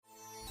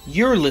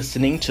You're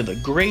listening to the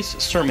Grace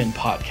Sermon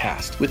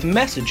Podcast with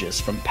messages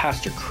from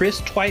Pastor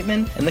Chris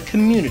Twietman and the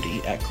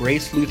community at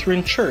Grace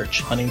Lutheran Church,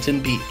 Huntington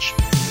Beach.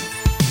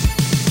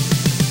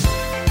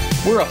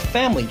 We're a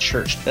family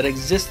church that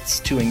exists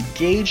to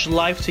engage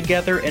life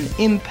together and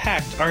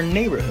impact our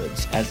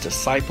neighborhoods as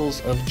disciples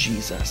of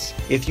Jesus.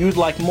 If you'd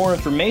like more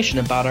information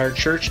about our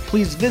church,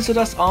 please visit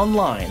us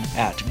online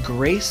at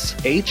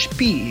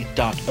gracehb.org.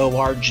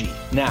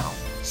 Now,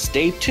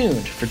 stay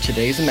tuned for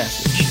today's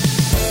message.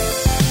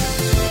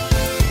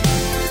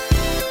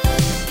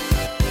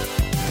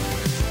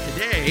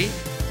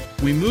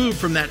 We move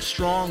from that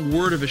strong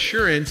word of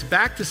assurance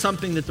back to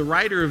something that the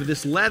writer of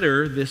this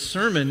letter, this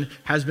sermon,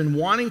 has been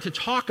wanting to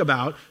talk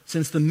about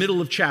since the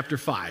middle of chapter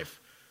 5.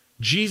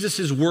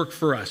 Jesus' work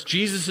for us,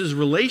 Jesus'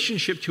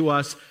 relationship to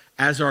us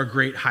as our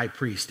great high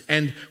priest.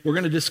 And we're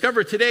going to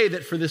discover today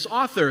that for this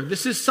author,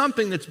 this is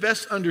something that's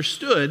best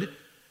understood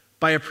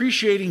by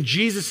appreciating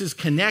Jesus'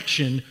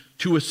 connection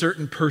to a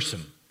certain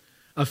person,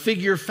 a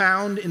figure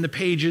found in the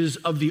pages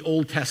of the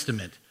Old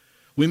Testament.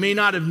 We may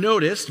not have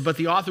noticed, but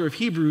the author of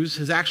Hebrews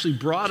has actually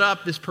brought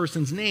up this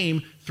person's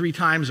name 3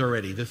 times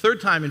already. The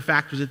third time, in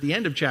fact, was at the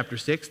end of chapter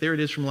 6. There it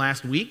is from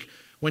last week,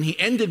 when he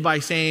ended by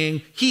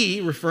saying, he,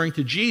 referring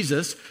to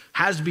Jesus,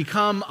 has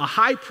become a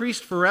high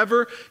priest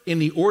forever in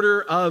the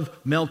order of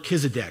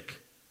Melchizedek.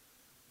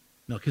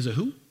 Melchizedek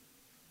who?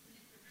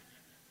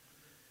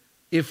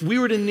 If we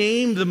were to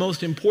name the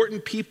most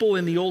important people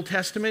in the Old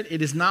Testament,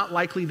 it is not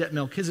likely that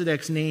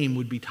Melchizedek's name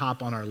would be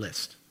top on our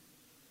list.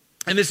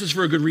 And this is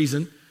for a good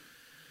reason.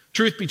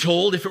 Truth be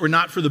told, if it were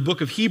not for the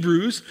book of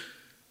Hebrews,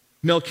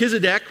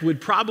 Melchizedek would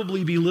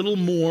probably be little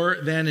more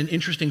than an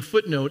interesting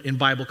footnote in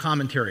Bible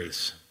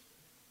commentaries.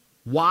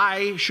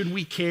 Why should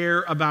we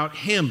care about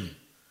him?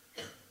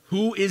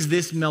 Who is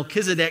this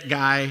Melchizedek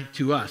guy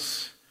to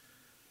us?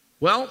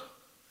 Well,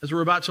 as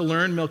we're about to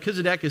learn,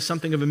 Melchizedek is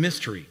something of a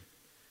mystery.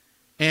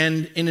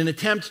 And in an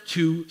attempt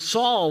to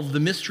solve the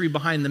mystery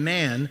behind the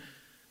man,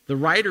 the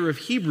writer of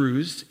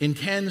Hebrews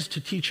intends to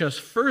teach us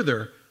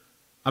further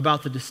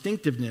about the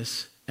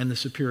distinctiveness and the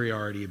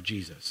superiority of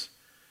Jesus.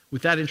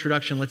 With that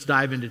introduction, let's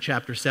dive into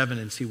chapter 7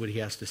 and see what he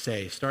has to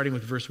say. Starting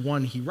with verse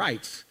 1, he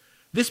writes,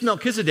 "This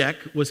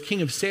Melchizedek was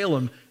king of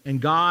Salem and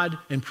God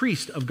and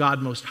priest of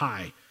God Most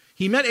High.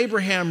 He met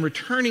Abraham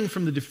returning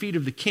from the defeat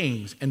of the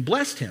kings and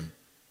blessed him,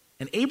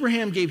 and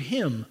Abraham gave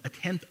him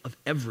 1/10 of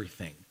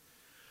everything."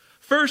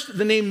 First,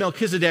 the name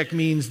Melchizedek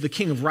means the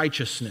king of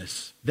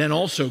righteousness. Then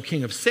also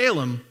king of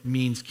Salem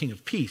means king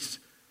of peace.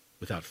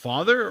 Without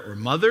father or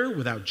mother,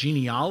 without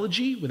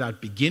genealogy,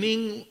 without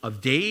beginning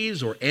of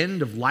days or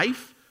end of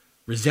life,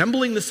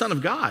 resembling the Son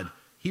of God,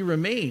 he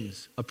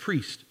remains a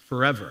priest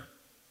forever.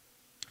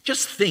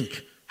 Just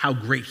think how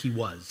great he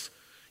was.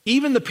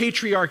 Even the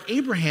patriarch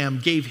Abraham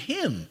gave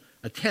him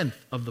 1/10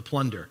 of the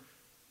plunder.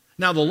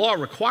 Now the law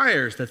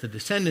requires that the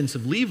descendants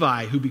of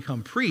Levi who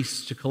become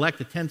priests to collect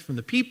 1/10 from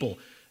the people,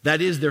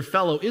 that is their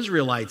fellow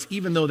Israelites,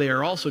 even though they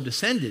are also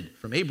descended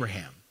from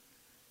Abraham.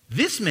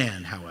 This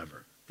man, however,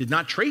 did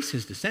not trace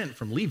his descent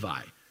from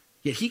Levi,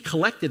 yet he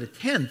collected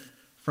 1/10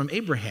 from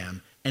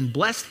Abraham and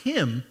blessed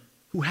him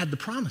who had the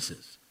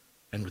promises.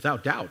 And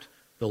without doubt,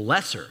 the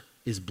lesser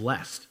is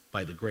blessed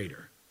by the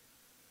greater.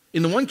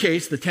 In the one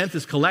case, the 1/10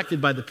 is collected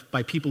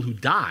by people who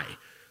die,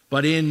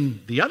 but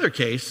in the other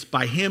case,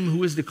 by him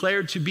who is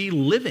declared to be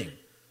living.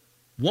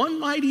 One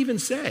might even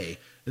say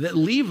that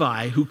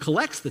Levi, who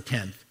collects the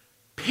 1/10,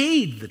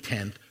 paid the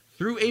 1/10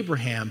 through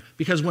Abraham,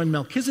 because when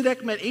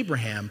Melchizedek met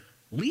Abraham,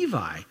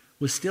 Levi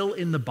was still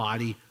in the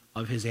body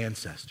of his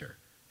ancestor.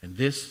 And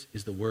this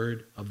is the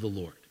word of the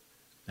Lord.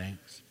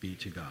 Thanks be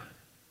to God.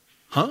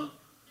 Huh?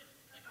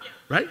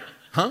 Right?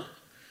 Huh?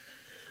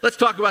 Let's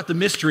talk about the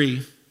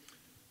mystery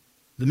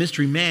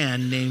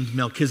man named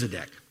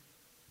Melchizedek.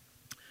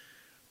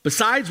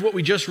 Besides what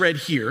we just read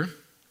here,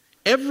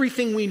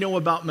 everything we know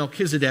about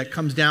Melchizedek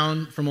comes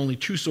down from only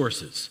 2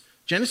 sources.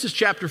 Genesis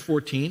chapter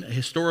 14, a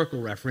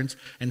historical reference,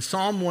 and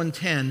Psalm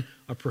 110,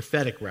 a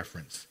prophetic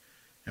reference.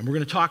 And we're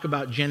going to talk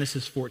about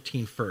Genesis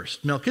 14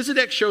 first.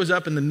 Melchizedek shows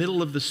up in the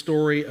middle of the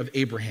story of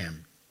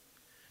Abraham.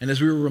 And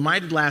as we were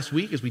reminded last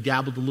week, as we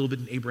dabbled a little bit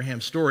in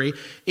Abraham's story,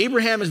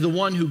 Abraham is the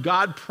one who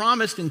God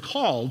promised and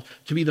called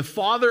to be the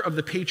father or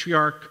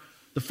patriarch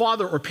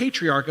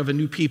of a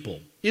new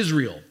people,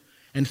 Israel,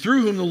 and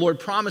through whom the Lord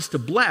promised to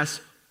bless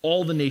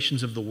all the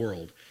nations of the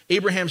world.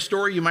 Abraham's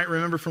story, you might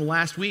remember from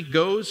last week,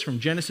 goes from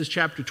Genesis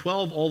chapter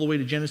 12 all the way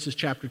to Genesis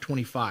chapter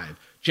 25.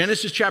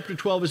 Genesis chapter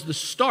 12 is the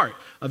start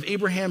of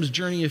Abraham's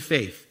journey of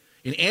faith.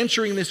 In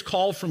answering this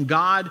call from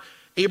God,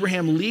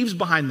 Abraham leaves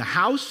behind the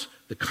house,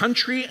 the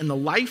country, and the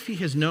life he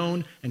has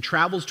known and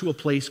travels to a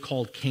place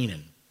called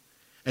Canaan.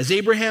 As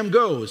Abraham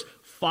goes,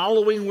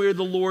 following where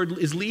the Lord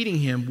is leading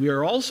him, we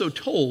are also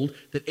told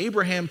that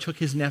Abraham took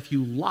his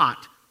nephew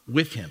Lot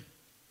with him.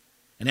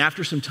 And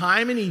after some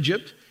time in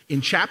Egypt,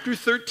 in chapter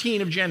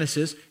 13 of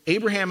Genesis,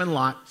 Abraham and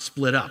Lot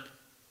split up.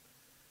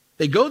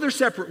 They go their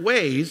separate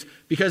ways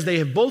because they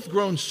have both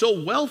grown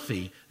so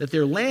wealthy that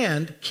their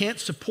land can't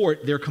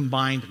support their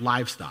combined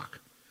livestock.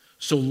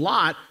 So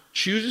Lot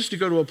chooses to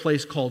go to a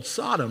place called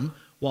Sodom,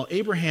 while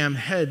Abraham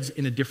heads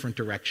in a different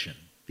direction,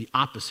 the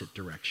opposite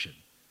direction?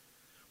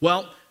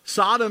 Well,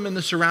 Sodom and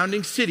the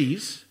surrounding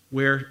cities,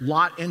 where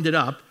Lot ended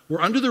up,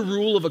 were under the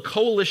rule of a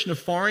coalition of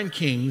foreign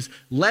kings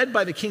led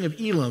by the king of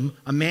Elam,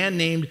 a man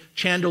named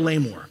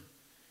Chedorlaomer.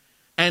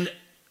 And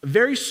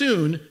very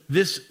soon,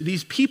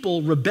 these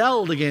people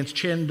rebelled against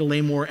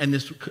Chedorlaomer and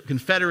this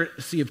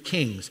confederacy of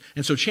kings.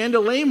 And so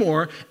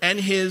Chedorlaomer and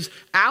his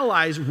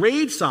allies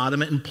raid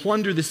Sodom and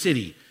plunder the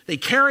city. They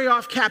carry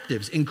off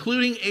captives,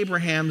 including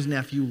Abraham's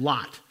nephew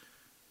Lot.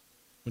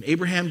 When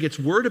Abraham gets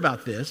word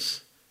about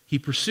this, he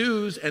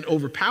pursues and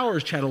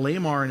overpowers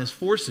Chedorlaomer and his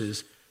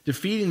forces,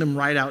 defeating them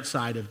right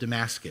outside of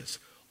Damascus.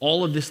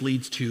 All of this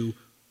leads to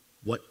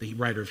what the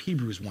writer of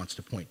Hebrews wants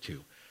to point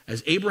to.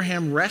 As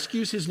Abraham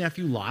rescues his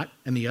nephew Lot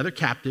and the other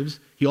captives,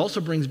 he also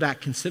brings back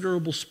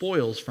considerable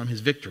spoils from his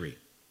victory.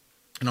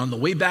 And on the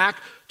way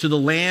back to the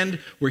land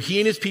where he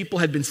and his people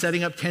had been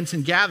setting up tents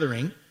and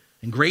gathering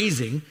and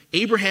grazing,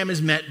 Abraham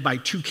is met by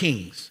two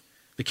kings,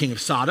 the king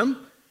of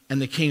Sodom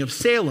and the king of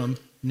Salem,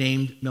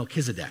 named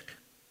Melchizedek.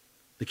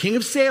 The king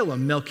of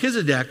Salem,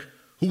 Melchizedek,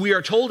 who we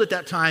are told at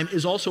that time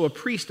is also a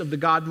priest of the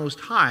God Most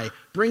High,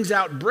 brings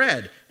out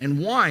bread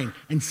and wine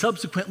and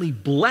subsequently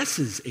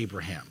blesses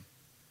Abraham.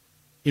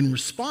 In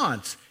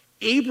response,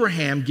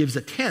 Abraham gives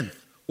a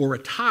tenth or a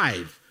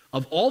tithe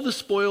of all the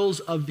spoils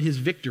of his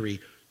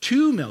victory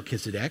to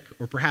Melchizedek,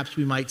 or perhaps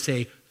we might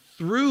say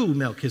through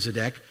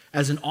Melchizedek,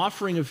 as an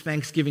offering of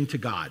thanksgiving to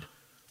God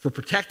for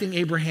protecting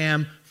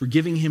Abraham, for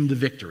giving him the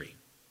victory.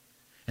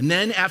 And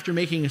then, after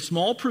making a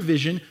small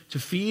provision to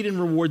feed and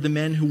reward the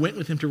men who went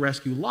with him to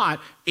rescue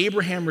Lot,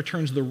 Abraham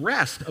returns the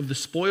rest of the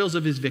spoils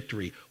of his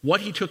victory,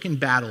 what he took in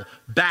battle,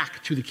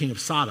 back to the king of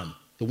Sodom,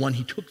 the one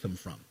he took them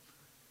from.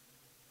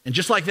 And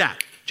just like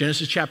that,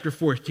 Genesis chapter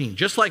 14,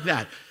 just like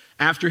that,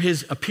 after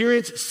his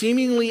appearance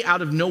seemingly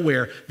out of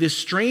nowhere, this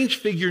strange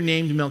figure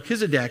named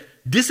Melchizedek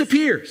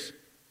disappears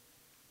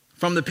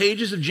from the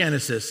pages of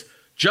Genesis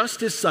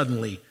just as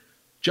suddenly,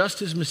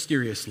 just as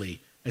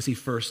mysteriously as he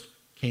first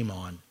came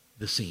on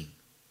the scene.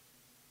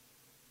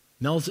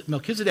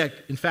 Melchizedek,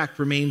 in fact,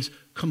 remains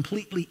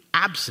completely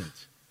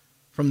absent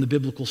from the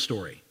biblical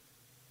story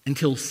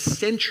until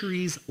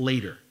centuries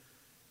later,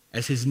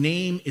 as his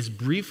name is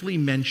briefly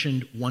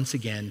mentioned once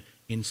again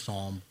in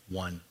Psalm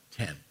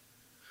 110.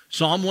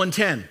 Psalm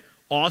 110,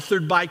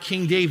 authored by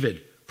King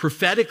David,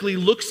 prophetically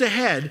looks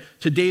ahead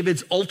to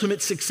David's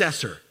ultimate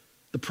successor,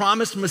 the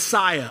promised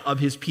Messiah of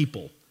his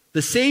people,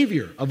 the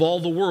Savior of all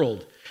the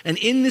world. And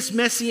in this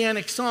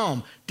messianic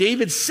psalm,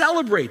 David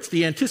celebrates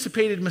the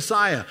anticipated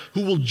Messiah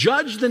who will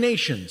judge the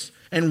nations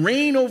and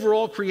reign over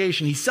all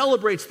creation. He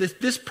celebrates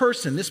this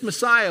person, this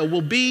Messiah,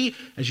 will be,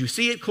 as you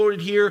see it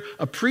quoted here,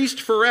 a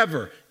priest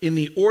forever in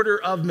the order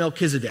of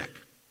Melchizedek.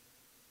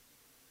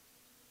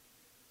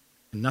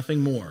 And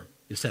nothing more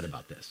is said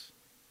about this.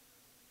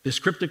 This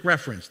cryptic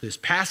reference, this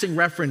passing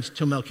reference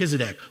to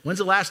Melchizedek. When's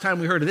the last time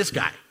we heard of this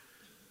guy?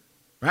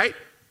 Right?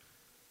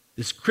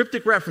 This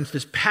cryptic reference,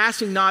 this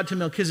passing nod to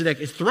Melchizedek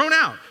is thrown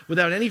out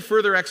without any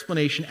further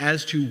explanation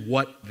as to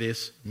what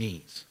this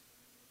means.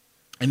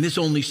 And this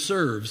only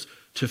serves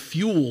to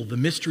fuel the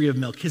mystery of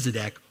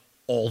Melchizedek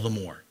all the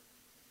more.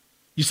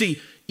 You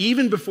see,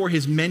 even before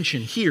his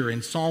mention here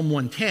in Psalm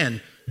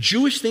 110,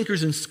 Jewish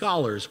thinkers and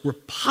scholars were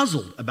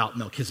puzzled about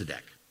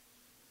Melchizedek.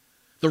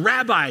 The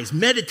rabbis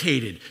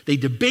meditated, they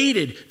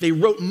debated, they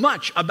wrote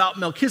much about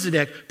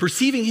Melchizedek,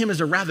 perceiving him as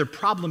a rather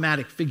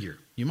problematic figure.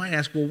 You might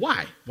ask, well,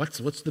 why? What's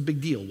the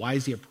big deal? Why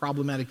is he a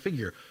problematic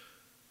figure?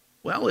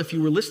 Well, if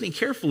you were listening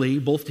carefully,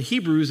 both to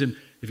Hebrews and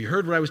if you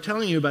heard what I was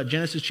telling you about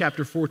Genesis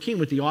chapter 14,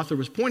 what the author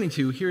was pointing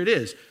to, here it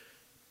is.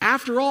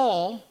 After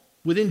all,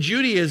 within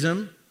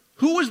Judaism,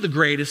 who was the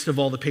greatest of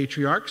all the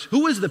patriarchs?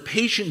 Who was the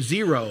patient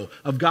zero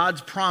of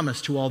God's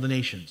promise to all the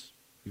nations?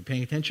 You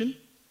paying attention?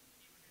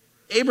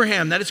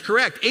 Abraham, that is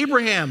correct.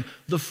 Abraham,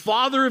 the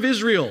father of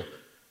Israel.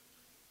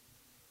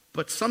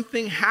 But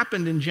something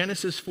happened in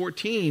Genesis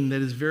 14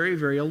 that is very,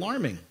 very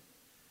alarming.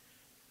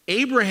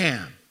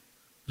 Abraham,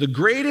 the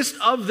greatest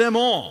of them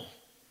all,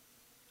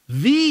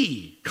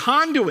 the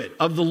conduit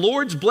of the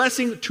Lord's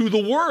blessing to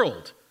the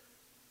world,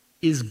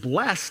 is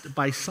blessed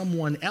by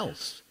someone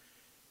else.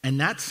 And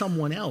that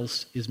someone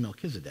else is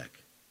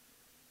Melchizedek.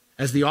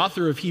 As the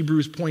author of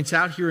Hebrews points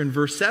out here in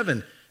verse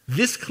 7,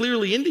 this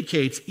clearly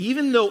indicates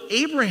even though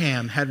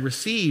Abraham had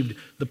received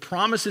the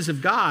promises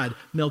of God,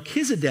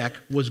 Melchizedek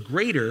was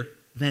greater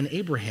than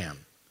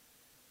Abraham.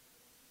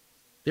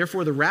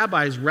 Therefore, the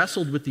rabbis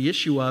wrestled with the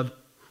issue of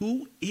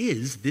who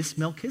is this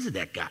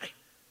Melchizedek guy?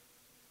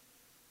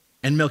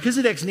 And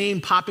Melchizedek's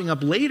name popping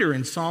up later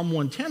in Psalm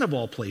 110 of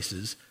all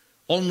places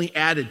only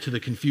added to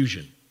the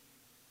confusion.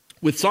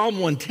 With Psalm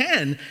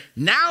 110,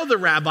 now the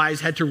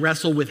rabbis had to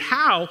wrestle with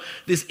how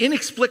this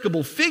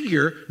inexplicable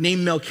figure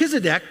named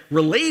Melchizedek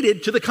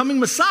related to the coming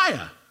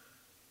Messiah.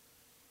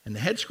 And the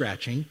head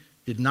scratching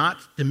did not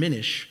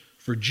diminish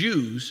for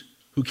Jews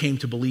who came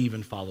to believe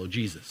and follow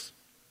Jesus.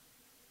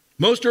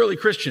 Most early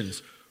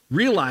Christians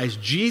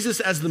realized Jesus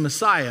as the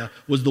Messiah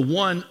was the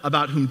one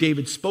about whom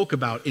David spoke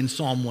about in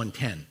Psalm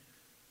 110.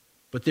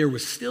 but there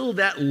was still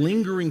that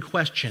lingering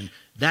question,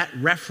 that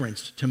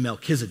reference to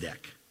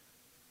Melchizedek.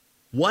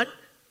 What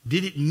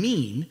did it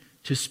mean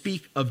to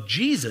speak of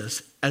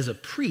Jesus as a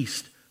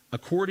priest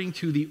according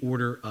to the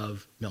order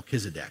of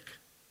Melchizedek?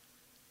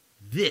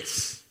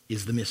 This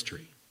is the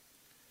mystery.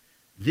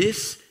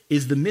 This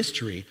is the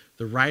mystery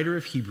the writer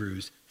of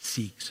Hebrews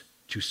seeks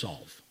to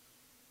solve.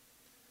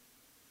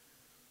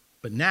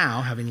 But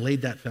now, having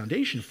laid that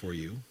foundation for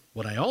you,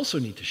 what I also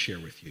need to share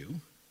with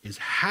you is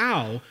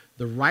how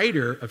the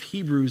writer of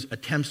Hebrews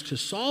attempts to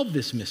solve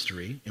this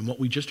mystery, and what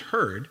we just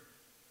heard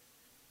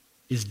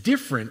is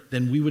different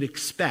than we would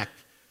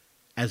expect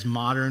as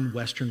modern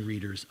Western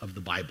readers of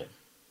the Bible.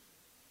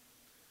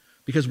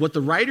 Because what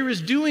the writer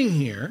is doing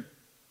here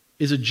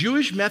is a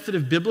Jewish method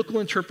of biblical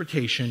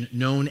interpretation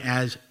known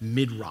as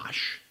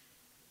midrash.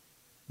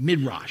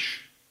 Midrash.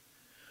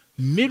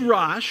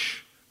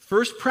 Midrash,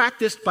 first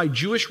practiced by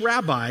Jewish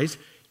rabbis,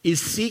 is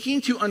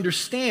seeking to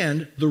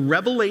understand the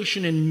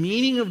revelation and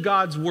meaning of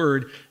God's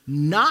word,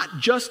 not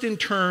just in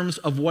terms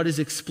of what is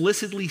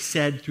explicitly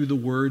said through the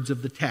words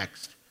of the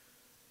text,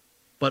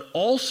 but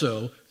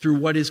also through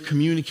what is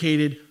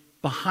communicated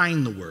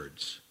behind the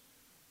words,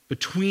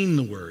 between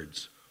the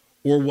words,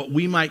 or what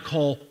we might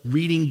call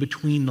reading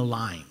between the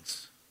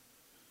lines.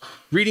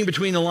 Reading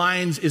between the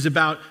lines is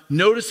about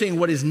noticing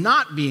what is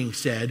not being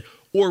said,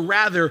 or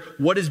rather,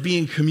 what is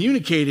being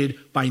communicated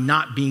by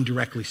not being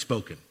directly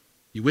spoken.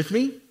 You with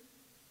me?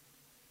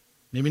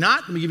 Maybe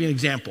not? Let me give you an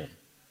example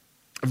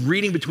of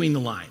reading between the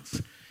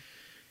lines.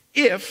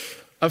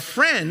 If a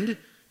friend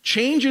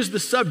changes the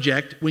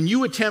subject when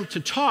you attempt to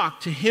talk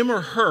to him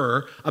or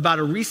her about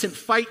a recent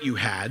fight you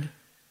had,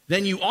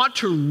 then you ought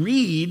to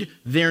read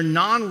their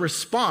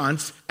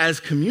non-response as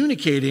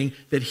communicating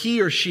that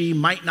he or she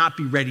might not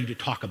be ready to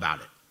talk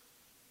about it.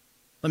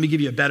 Let me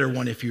give you a better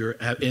one. If you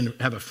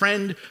have a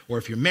friend or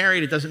if you're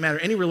married, it doesn't matter,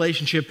 any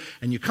relationship,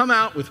 and you come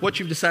out with what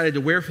you've decided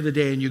to wear for the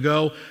day and you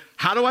go,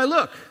 "How do I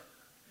look?"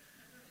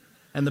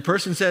 And the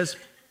person says,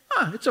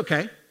 "It's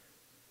okay."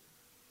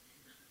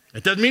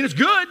 It doesn't mean it's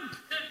good.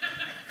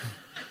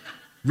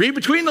 Read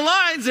between the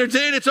lines. They're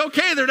saying it's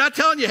okay. They're not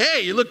telling you,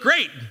 "Hey, you look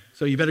great,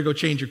 so you better go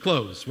change your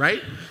clothes,"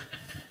 right?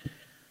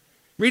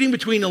 Reading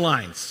between the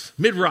lines,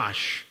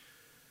 midrash.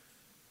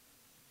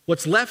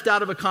 What's left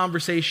out of a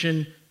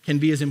conversation can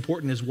be as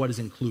important as what is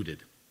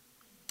included.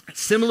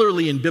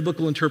 Similarly, in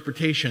biblical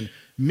interpretation,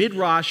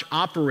 midrash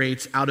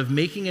operates out of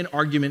making an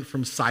argument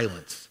from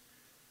silence,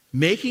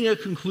 making a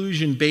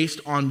conclusion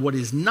based on what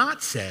is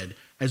not said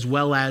as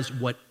well as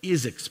what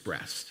is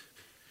expressed.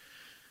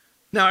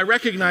 Now, I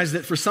recognize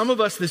that for some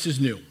of us, this is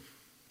new.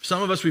 For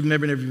some of us, we've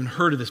never even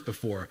heard of this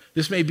before.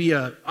 This may be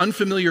an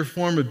unfamiliar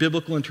form of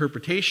biblical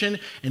interpretation,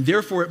 and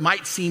therefore it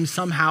might seem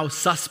somehow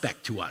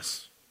suspect to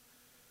us.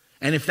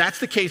 And if that's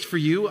the case for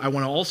you, I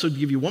want to also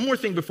give you one more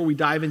thing before we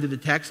dive into the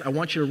text. I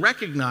want you to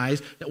recognize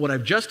that what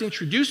I've just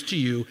introduced to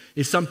you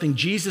is something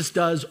Jesus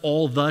does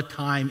all the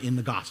time in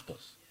the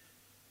Gospels.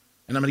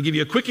 And I'm going to give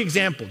you a quick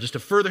example just to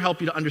further help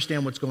you to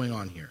understand what's going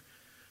on here.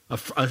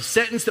 A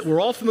sentence that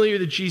we're all familiar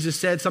that Jesus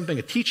said,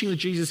 a teaching that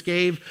Jesus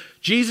gave.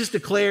 Jesus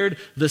declared,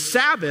 "The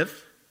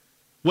Sabbath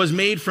was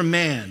made for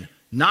man,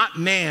 not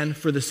man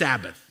for the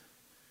Sabbath."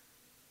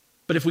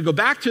 But if we go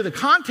back to the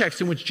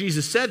context in which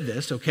Jesus said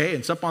this, okay,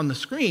 it's up on the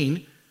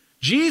screen,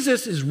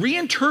 Jesus is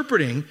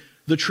reinterpreting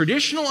the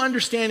traditional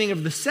understanding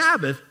of the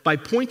Sabbath by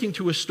pointing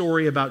to a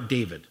story about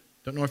David.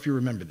 Don't know if you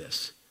remember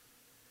this.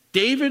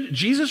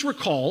 Jesus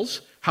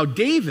recalls how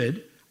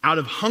David, out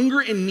of hunger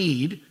and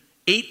need,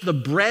 ate the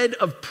bread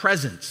of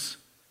presence,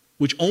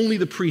 which only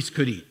the priest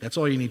could eat. That's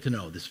all you need to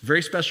know. This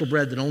very special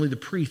bread that only the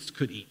priests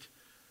could eat.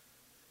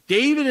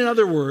 David, in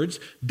other words,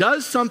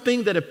 does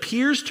something that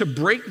appears to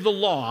break the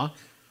law,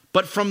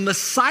 but from the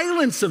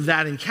silence of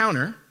that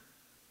encounter,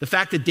 the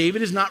fact that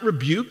David is not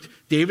rebuked,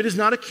 David is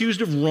not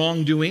accused of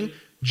wrongdoing,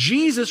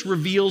 Jesus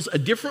reveals a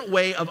different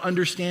way of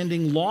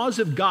understanding laws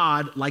of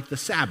God like the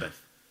Sabbath.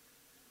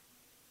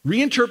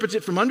 Reinterprets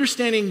it from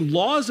understanding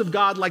laws of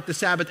God like the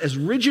Sabbath as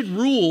rigid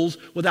rules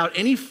without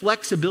any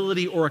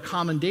flexibility or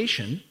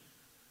accommodation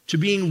to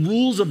being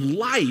rules of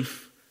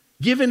life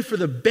given for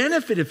the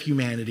benefit of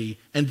humanity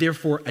and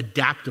therefore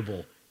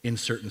adaptable in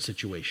certain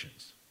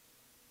situations.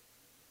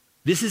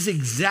 This is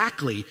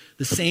exactly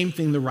the same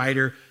thing the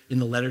writer in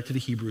the letter to the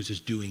Hebrews is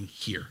doing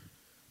here.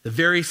 The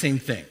very same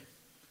thing.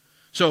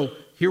 So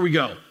here we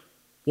go.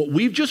 What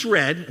we've just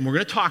read, and we're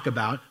going to talk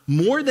about,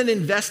 more than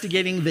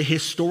investigating the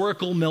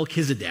historical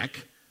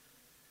Melchizedek,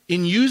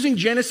 in using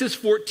Genesis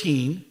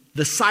 14,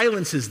 the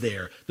silences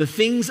there, the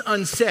things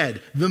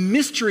unsaid, the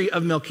mystery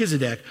of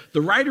Melchizedek,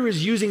 the writer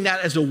is using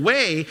that as a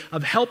way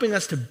of helping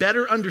us to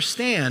better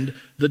understand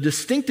the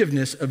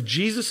distinctiveness of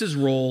Jesus'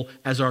 role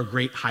as our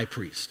great high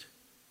priest.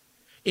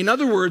 In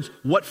other words,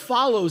 what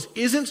follows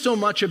isn't so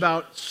much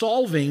about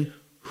solving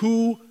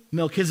who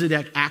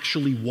Melchizedek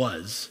actually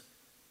was,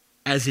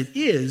 as it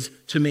is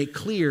to make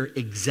clear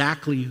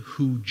exactly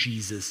who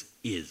Jesus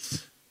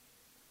is.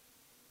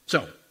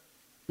 So,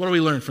 what do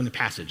we learn from the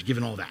passage,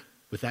 given all that,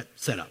 with that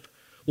setup?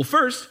 Well,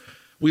 first,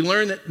 we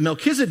learn that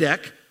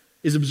Melchizedek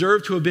is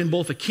observed to have been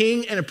both a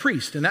king and a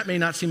priest. And that may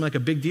not seem like a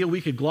big deal.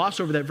 We could gloss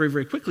over that very,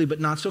 very quickly, but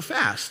not so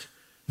fast.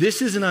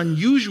 This is an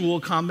unusual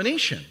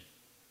combination.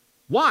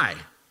 Why?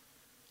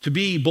 To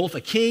be both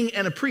a king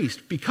and a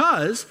priest.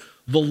 Because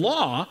the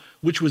law,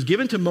 which was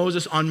given to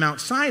Moses on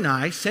Mount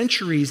Sinai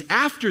centuries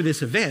after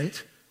this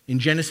event, in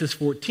Genesis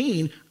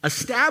 14,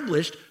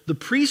 established the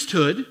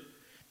priesthood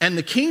and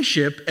the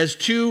kingship as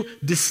two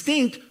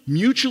distinct,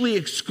 mutually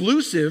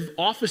exclusive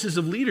offices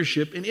of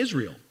leadership in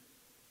Israel.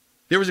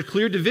 There was a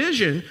clear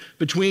division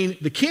between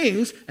the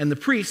kings and the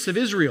priests of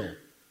Israel.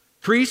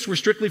 Priests were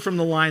strictly from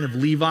the line of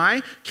Levi.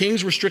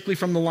 Kings were strictly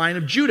from the line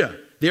of Judah.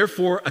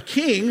 Therefore, a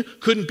king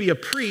couldn't be a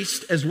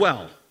priest as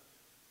well.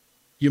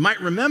 You might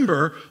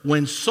remember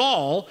when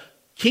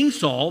King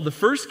Saul, the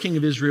first king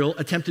of Israel,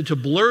 attempted to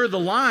blur the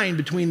line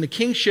between the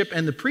kingship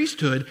and the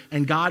priesthood,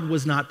 and God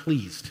was not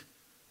pleased.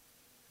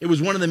 It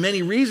was one of the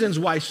many reasons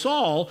why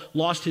Saul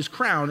lost his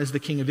crown as the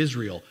king of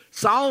Israel.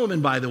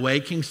 Solomon, by the way,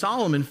 King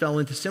Solomon fell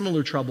into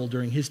similar trouble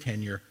during his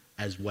tenure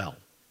as well.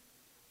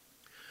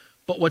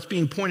 But what's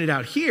being pointed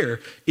out here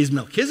is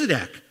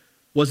Melchizedek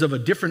was of a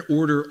different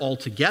order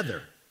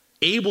altogether,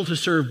 able to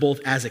serve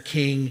both as a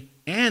king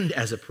and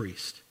as a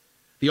priest.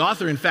 The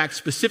author, in fact,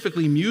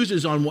 specifically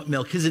muses on what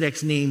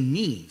Melchizedek's name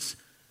means.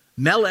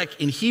 Melech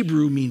in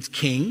Hebrew means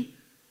king,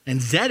 and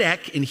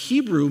Zedek in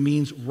Hebrew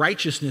means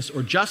righteousness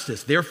or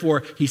justice.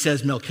 Therefore, he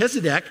says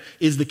Melchizedek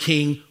is the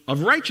king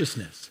of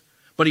righteousness.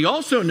 But he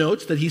also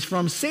notes that he's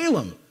from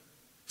Salem.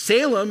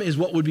 Salem is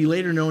what would be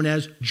later known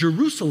as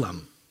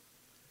Jerusalem,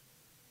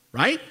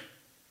 right?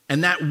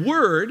 And that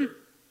word,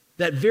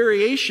 that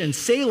variation,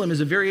 Salem,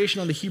 is a variation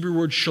on the Hebrew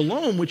word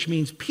shalom, which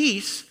means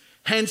peace.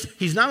 Hence,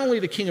 he's not only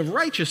the king of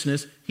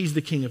righteousness, he's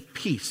the king of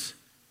peace.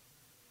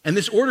 And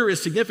this order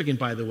is significant,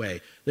 by the way,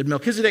 that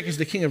Melchizedek is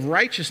the king of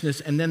righteousness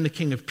and then the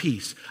king of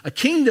peace. A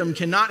kingdom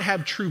cannot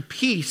have true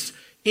peace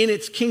in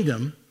its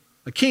kingdom.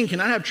 A king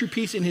cannot have true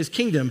peace in his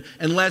kingdom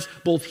unless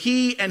both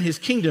he and his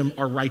kingdom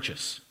are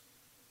righteous.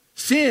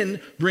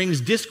 Sin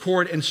brings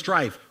discord and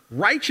strife.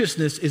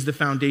 Righteousness is the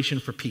foundation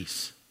for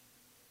peace.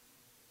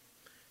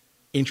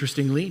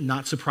 Interestingly,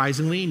 not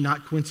surprisingly,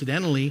 not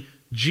coincidentally,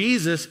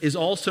 Jesus is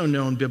also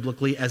known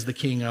biblically as the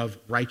king of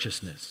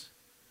righteousness.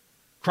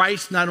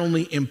 Christ not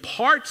only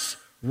imparts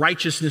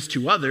righteousness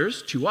to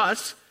others, to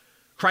us,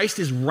 Christ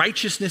is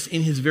righteousness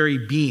in his very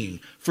being.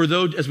 For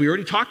though, as we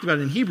already talked about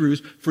in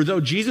Hebrews, for though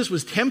Jesus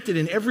was tempted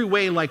in every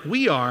way like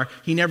we are,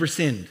 he never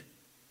sinned.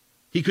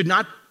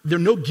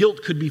 No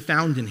guilt could be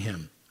found in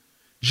him.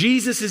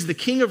 Jesus is the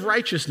king of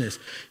righteousness,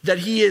 that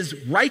he is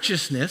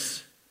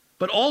righteousness,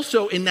 but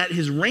also in that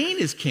his reign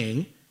as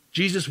king,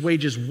 Jesus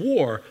wages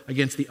war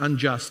against the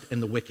unjust and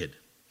the wicked.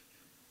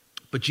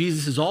 But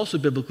Jesus is also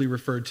biblically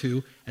referred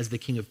to as the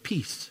king of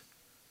peace.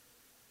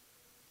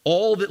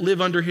 All that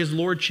live under his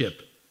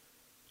lordship,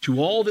 to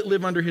all that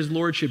live under his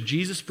lordship,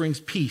 Jesus brings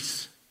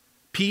peace.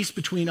 Peace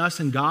between us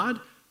and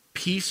God,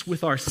 peace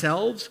with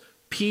ourselves,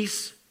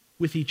 peace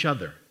with each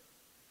other.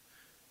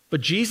 But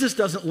Jesus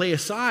doesn't lay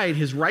aside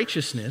his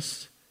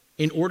righteousness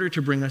in order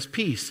to bring us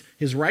peace.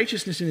 His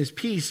righteousness and his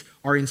peace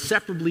are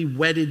inseparably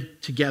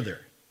wedded together.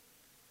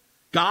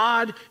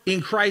 God in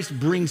Christ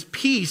brings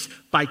peace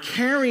by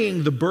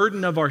carrying the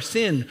burden of our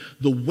sin,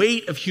 the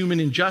weight of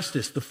human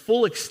injustice, the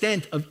full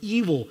extent of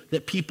evil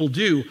that people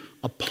do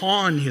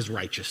upon his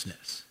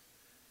righteousness.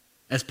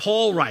 As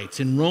Paul writes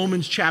in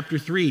Romans chapter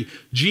 3,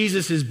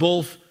 Jesus is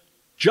both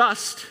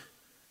just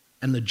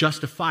and the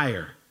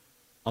justifier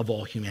of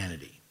all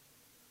humanity.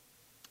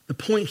 The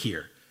point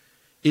here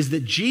is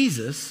that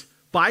Jesus,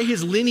 by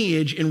his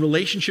lineage in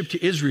relationship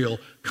to Israel,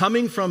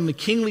 coming from the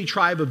kingly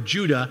tribe of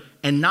Judah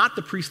and not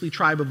the priestly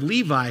tribe of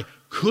Levi,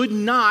 could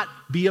not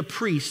be a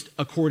priest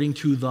according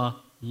to the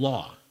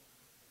law.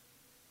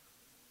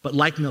 But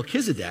like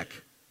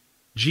Melchizedek,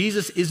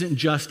 Jesus isn't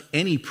just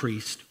any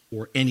priest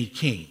or any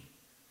king.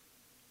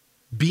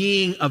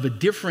 Being of a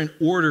different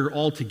order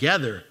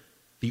altogether,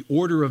 the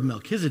order of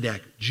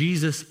Melchizedek,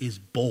 Jesus is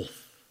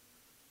both.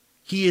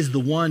 He is the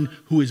one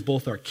who is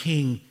both our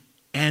king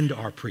and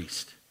our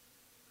priest.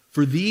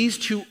 For these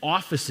two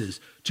offices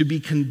to be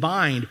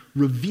combined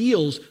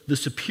reveals the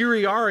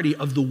superiority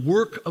of the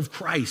work of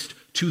Christ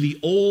to the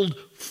old,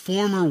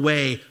 former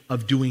way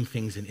of doing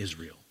things in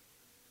Israel.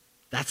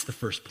 That's the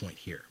first point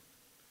here.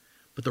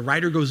 But the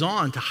writer goes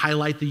on to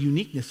highlight the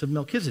uniqueness of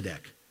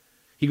Melchizedek.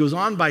 He goes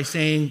on by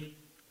saying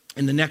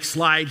in the next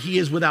slide, he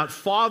is without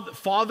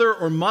father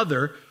or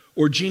mother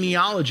or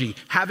genealogy,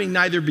 having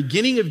neither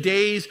beginning of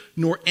days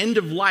nor end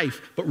of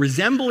life, but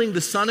resembling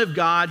the Son of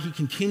God, he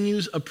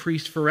continues a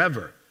priest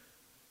forever.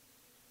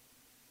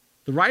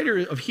 The writer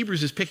of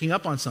Hebrews is picking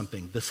up on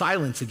something, the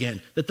silence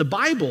again, that the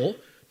Bible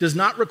does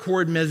not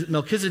record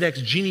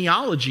Melchizedek's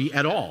genealogy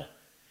at all.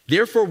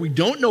 Therefore, we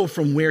don't know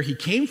from where he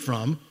came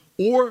from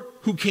or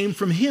who came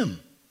from him.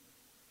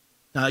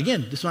 Now,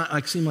 again, this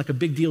might seem like a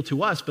big deal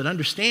to us, but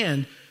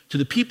understand, to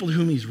the people to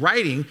whom he's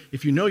writing,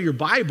 if you know your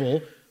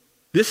Bible,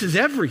 this is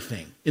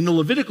everything. In the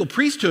Levitical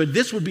priesthood,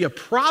 this would be a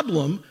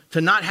problem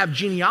to not have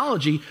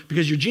genealogy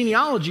because your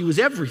genealogy was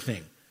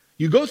everything.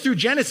 You go through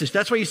Genesis,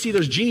 that's why you see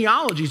those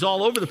genealogies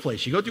all over the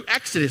place. You go through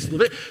Exodus,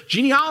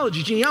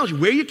 genealogy.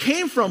 Where you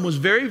came from was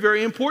very,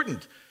 very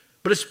important,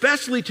 but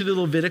especially to the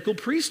Levitical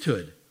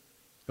priesthood,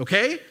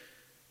 okay?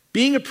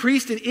 Being a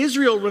priest in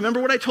Israel,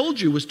 remember what I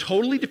told you, was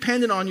totally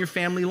dependent on your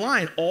family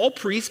line. All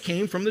priests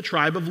came from the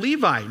tribe of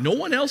Levi. No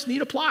one else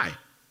need apply.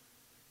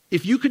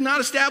 If you could not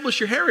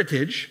establish your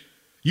heritage,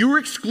 you were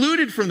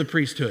excluded from the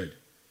priesthood.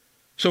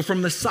 So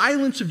from the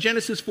silence of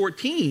Genesis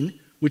 14,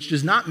 which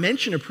does not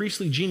mention a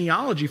priestly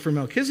genealogy for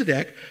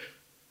Melchizedek,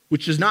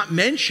 which does not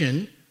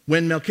mention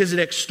when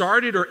Melchizedek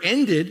started or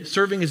ended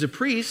serving as a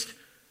priest,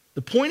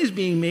 the point is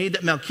being made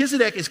that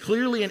Melchizedek is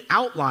clearly an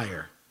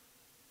outlier,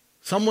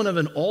 someone of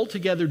an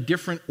altogether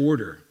different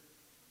order.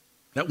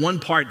 That one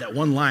part, that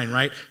one line,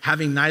 right?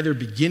 Having neither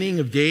beginning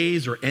of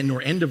days or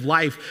end of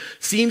life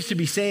seems to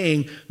be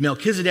saying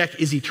Melchizedek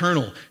is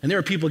eternal. And there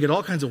are people who get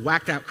all kinds of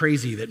whacked out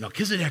crazy that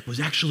Melchizedek was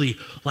actually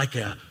like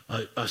a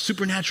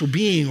supernatural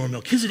being, or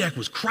Melchizedek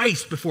was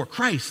Christ before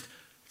Christ.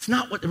 It's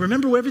not what,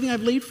 remember everything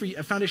I've laid for you,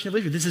 a foundation I've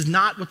laid for you. This is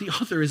not what the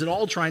author is at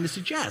all trying to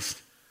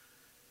suggest.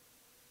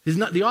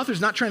 The author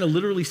is not trying to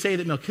literally say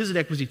that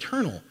Melchizedek was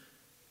eternal.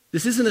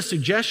 This isn't a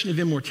suggestion of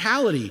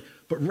immortality,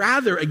 but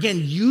rather, again,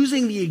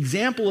 using the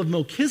example of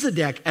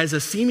Melchizedek as a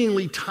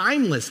seemingly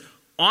timeless,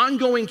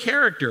 ongoing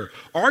character,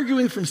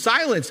 arguing from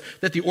silence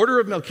that the order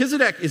of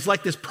Melchizedek is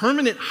like this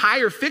permanent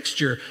higher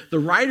fixture. The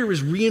writer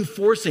is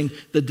reinforcing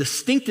the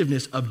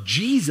distinctiveness of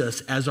Jesus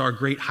as our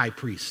great high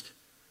priest.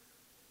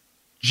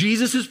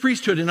 Jesus'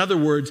 priesthood, in other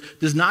words,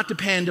 does not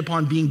depend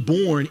upon being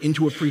born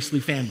into a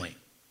priestly family.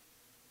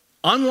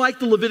 Unlike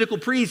the Levitical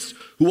priests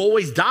who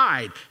always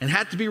died and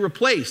had to be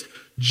replaced,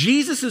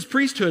 Jesus'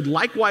 priesthood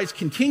likewise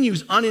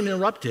continues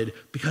uninterrupted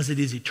because it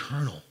is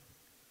eternal.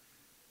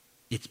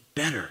 It's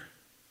better.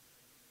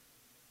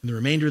 In the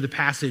remainder of the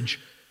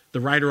passage, the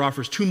writer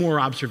offers two more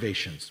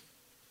observations.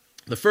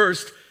 The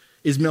first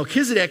is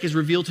Melchizedek is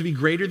revealed to be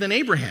greater than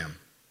Abraham.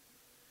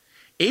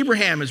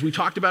 Abraham, as we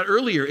talked about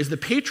earlier, is the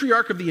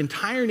patriarch of the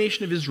entire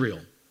nation of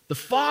Israel, the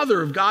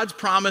father of God's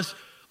promise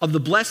of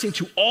the blessing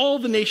to all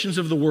the nations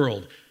of the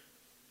world.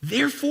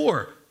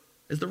 Therefore,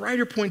 as the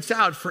writer points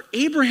out, for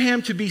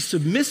Abraham to be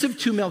submissive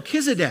to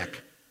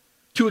Melchizedek,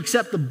 to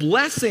accept the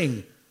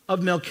blessing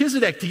of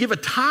Melchizedek, to give a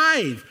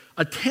tithe,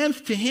 a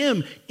tenth to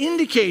him,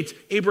 indicates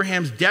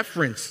Abraham's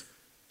deference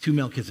to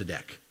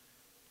Melchizedek.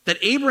 That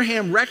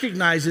Abraham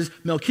recognizes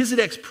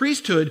Melchizedek's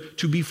priesthood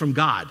to be from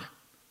God.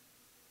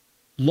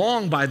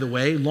 Long, by the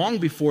way, long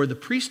before the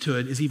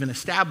priesthood is even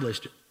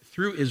established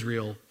through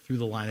Israel, through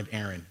the line of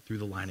Aaron, through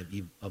the line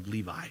of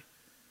Levi.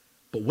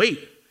 But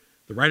wait,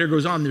 the writer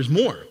goes on, there's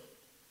more.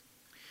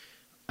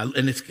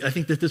 And I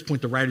think that at this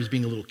point the writer's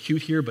being a little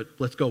cute here, but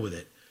let's go with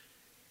it.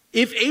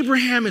 If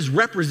Abraham is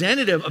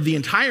representative of the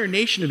entire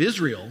nation of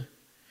Israel,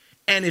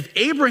 and if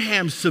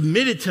Abraham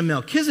submitted to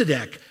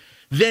Melchizedek,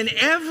 then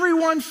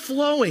everyone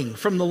flowing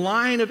from the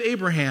line of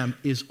Abraham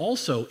is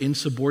also in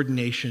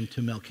subordination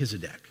to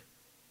Melchizedek.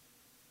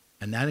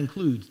 And that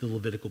includes the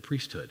Levitical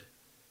priesthood.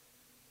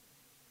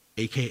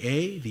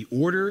 AKA, the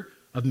order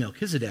of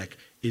Melchizedek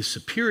is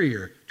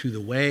superior to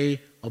the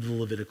way of the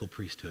Levitical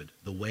priesthood,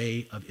 the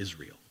way of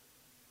Israel.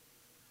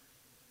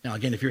 Now,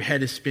 again, if your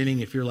head is spinning,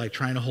 if you're like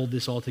trying to hold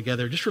this all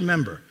together, just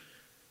remember,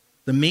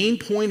 the main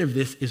point of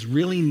this is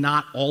really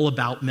not all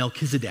about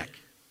Melchizedek.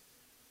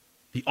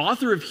 The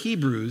author of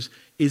Hebrews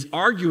is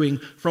arguing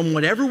from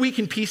whatever we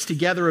can piece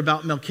together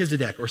about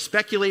Melchizedek or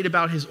speculate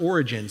about his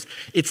origins.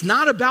 It's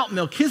not about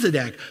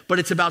Melchizedek, but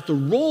it's about the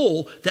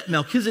role that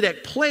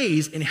Melchizedek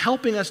plays in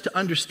helping us to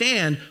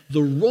understand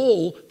the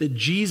role that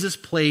Jesus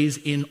plays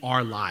in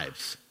our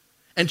lives.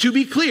 And to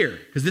be clear,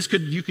 because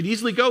you could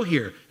easily go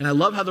here, and I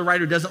love how the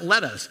writer doesn't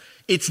let us,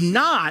 it's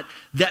not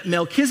that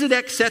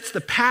Melchizedek sets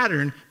the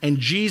pattern and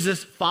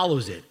Jesus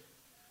follows it.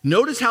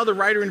 Notice how the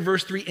writer in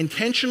verse 3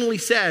 intentionally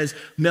says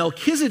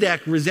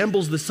Melchizedek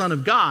resembles the Son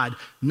of God,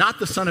 not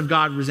the Son of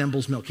God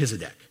resembles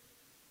Melchizedek.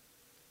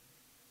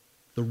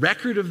 The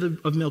record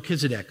of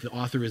Melchizedek, the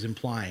author is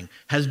implying,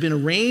 has been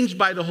arranged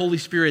by the Holy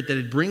Spirit that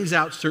it brings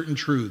out certain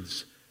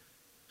truths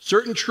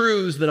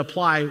that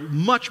apply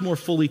much more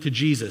fully to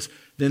Jesus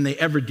than they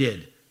ever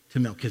did to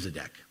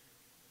Melchizedek.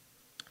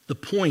 The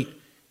point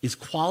is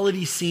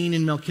quality seen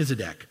in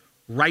Melchizedek,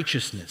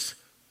 righteousness,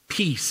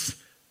 peace,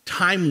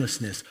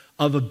 timelessness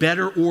of a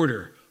better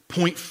order,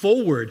 point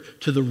forward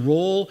to the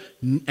role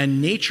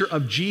and nature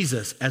of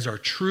Jesus as our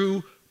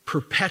true,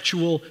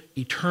 perpetual,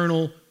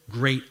 eternal,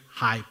 great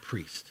high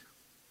priest.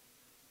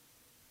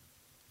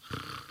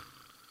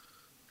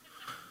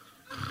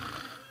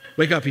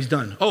 Wake up, he's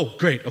done. Oh,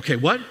 great. Okay,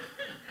 what?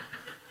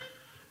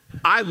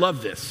 I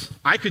love this.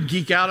 I could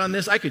geek out on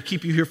this. I could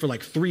keep you here for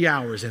like 3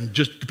 hours and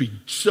just be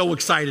so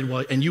excited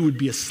and you would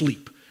be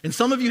asleep. And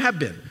some of you have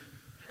been.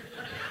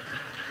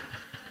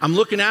 I'm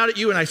looking out at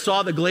you and I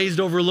saw the glazed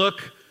over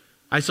look.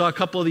 I saw a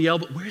couple of the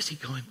elbows. Where is he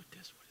going with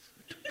this?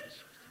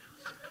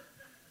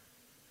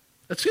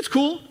 It's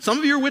cool. Some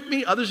of you are with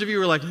me. Others of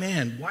you are like,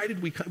 man, why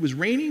did it was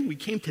raining. We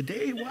came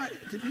today. Why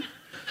did we?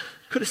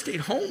 Could have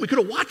stayed home. We could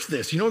have watched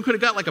this. We could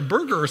have got like a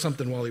burger or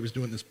something while he was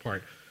doing this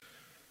part.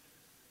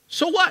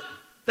 So what?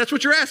 That's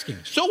what you're asking.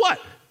 So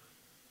what?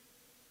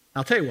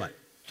 I'll tell you what.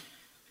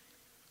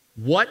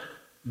 What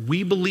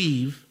we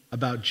believe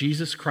about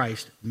Jesus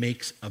Christ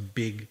makes a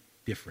big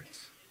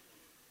difference.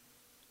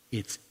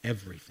 It's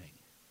everything.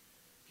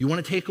 You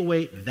want to take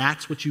away,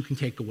 that's what you can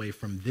take away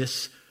from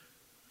this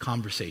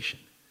conversation.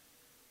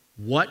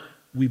 What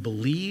we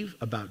believe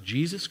about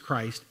Jesus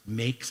Christ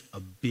makes a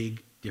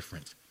big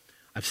difference.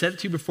 I've said it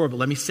to you before, but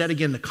let me set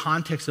again the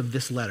context of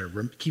this letter.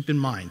 Keep in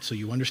mind so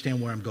you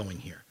understand where I'm going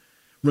here.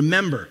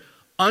 Remember,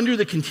 under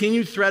the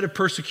continued threat of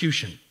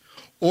persecution,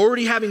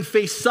 already having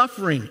faced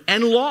suffering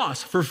and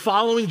loss for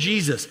following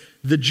Jesus,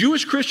 the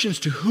Jewish Christians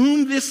to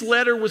whom this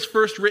letter was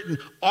first written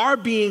are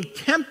being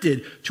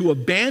tempted to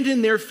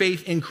abandon their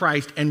faith in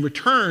Christ and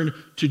return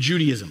to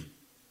Judaism.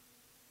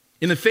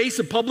 In the face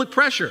of public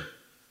pressure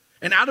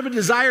and out of a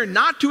desire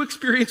not to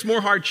experience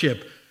more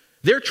hardship,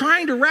 they're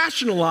trying to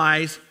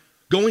rationalize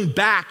going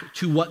back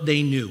to what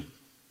they knew.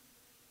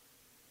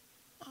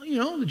 You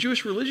know, the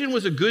Jewish religion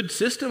was a good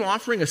system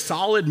offering a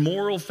solid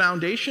moral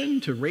foundation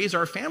to raise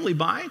our family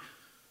by.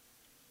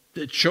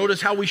 That showed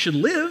us how we should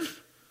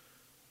live.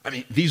 I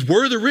mean, these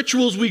were the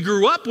rituals we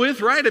grew up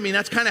with, right? I mean,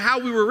 that's kind of how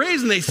we were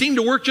raised, and they seemed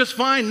to work just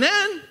fine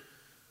then.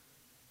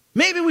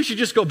 Maybe we should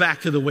just go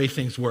back to the way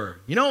things were.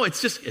 You know,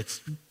 it's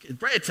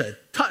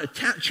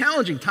a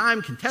challenging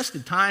time,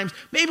 contested times.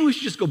 Maybe we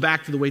should just go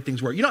back to the way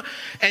things were. You know,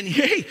 and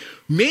hey,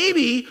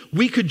 maybe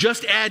we could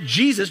just add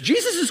Jesus.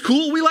 Jesus is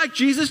cool. We like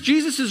Jesus.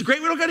 Jesus is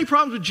great. We don't got any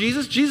problems with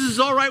Jesus. Jesus is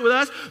all right with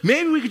us.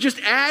 Maybe we could just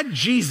add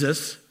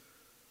Jesus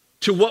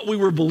to what we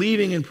were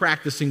believing and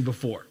practicing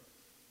before.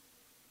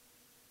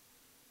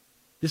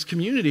 This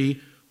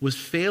community was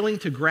failing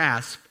to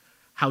grasp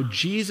how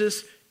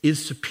Jesus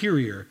is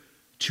superior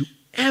to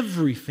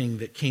everything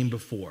that came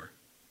before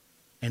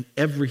and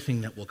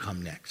everything that will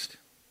come next.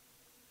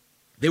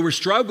 They were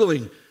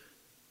struggling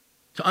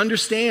to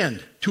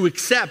understand, to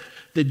accept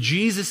that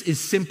Jesus is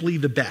simply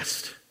the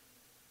best.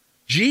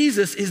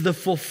 Jesus is the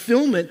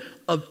fulfillment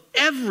of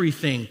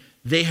everything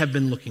they have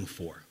been looking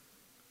for.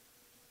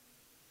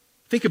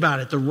 Think about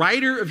it. The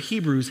writer of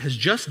Hebrews has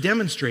just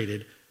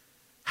demonstrated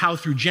how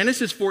through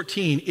Genesis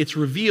 14, it's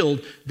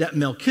revealed that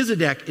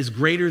Melchizedek is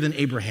greater than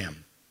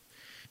Abraham.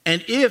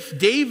 And if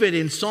David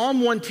in Psalm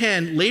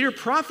 110 later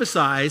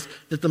prophesies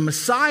that the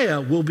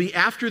Messiah will be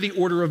after the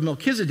order of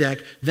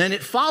Melchizedek, then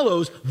it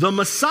follows the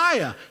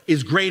Messiah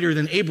is greater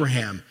than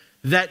Abraham,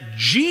 that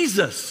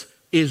Jesus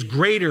is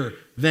greater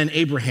than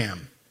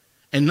Abraham.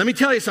 And let me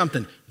tell you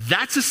something,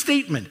 that's a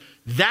statement.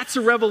 That's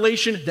a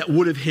revelation that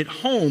would have hit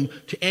home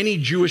to any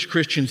Jewish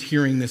Christians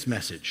hearing this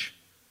message.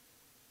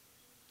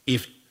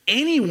 If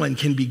anyone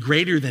can be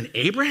greater than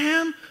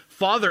Abraham,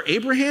 Father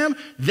Abraham,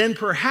 then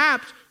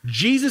perhaps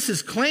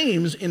Jesus'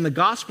 claims in the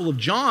Gospel of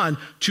John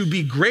to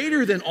be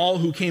greater than all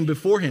who came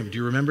before him. Do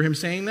you remember him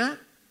saying that?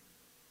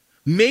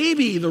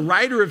 Maybe the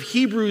writer of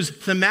Hebrews'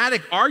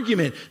 thematic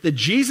argument that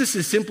Jesus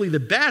is simply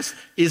the best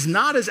is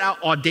not as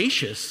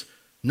audacious,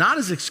 not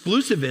as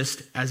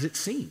exclusivist as it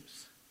seems.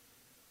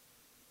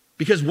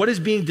 Because what is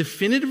being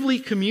definitively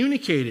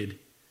communicated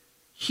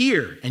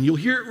here, and you'll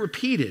hear it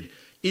repeated,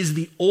 is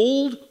the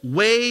old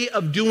way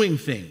of doing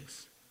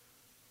things.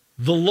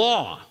 The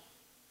law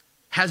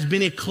has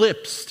been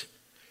eclipsed,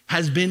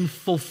 has been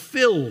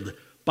fulfilled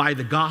by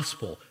the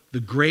gospel,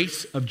 the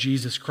grace of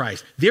Jesus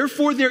Christ.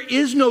 Therefore, there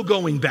is no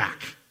going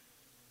back.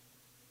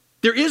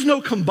 There is no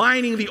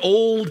combining the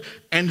old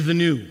and the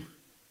new.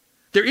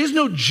 There is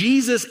no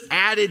Jesus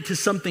added to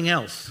something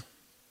else.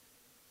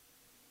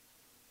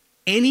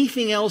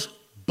 Anything else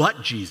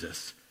but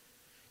Jesus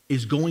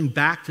is going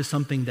back to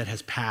something that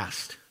has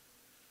passed,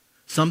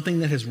 something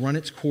that has run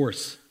its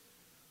course,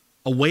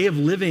 a way of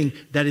living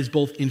that is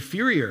both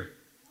inferior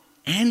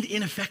and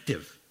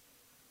ineffective.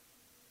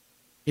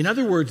 In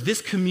other words,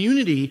 this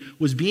community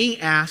was being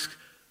asked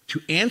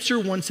to answer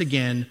once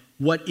again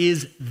what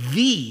is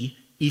the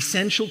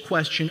essential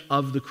question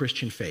of the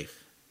Christian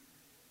faith.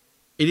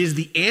 It is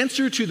the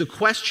answer to the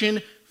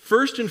question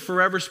first and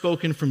forever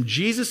spoken from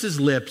Jesus'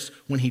 lips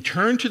when he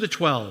turned to the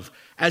 12,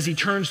 as he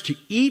turns to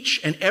each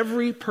and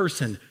every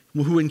person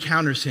who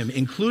encounters him,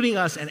 including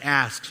us, and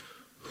asks,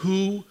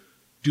 "Who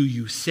do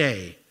you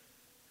say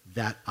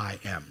that I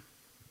am?"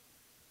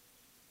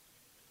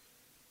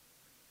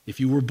 If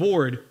you were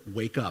bored,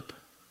 wake up.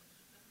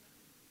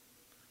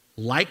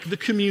 Like the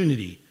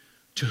community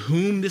to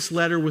whom this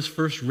letter was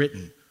first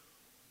written,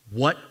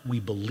 what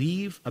we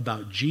believe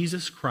about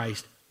Jesus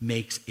Christ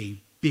makes a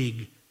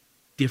big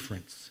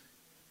difference.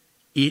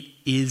 It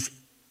is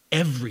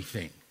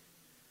everything.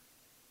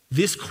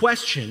 This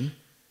question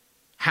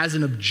has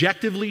an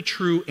objectively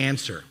true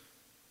answer.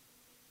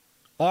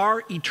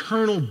 Our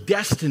eternal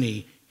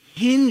destiny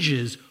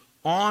hinges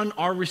on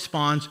our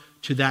response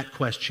to that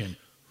question.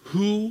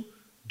 Who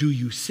do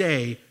you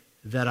say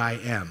that I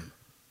am?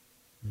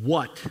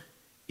 What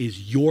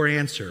is your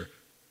answer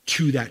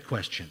to that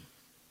question?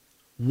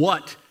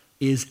 What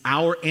is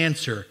our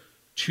answer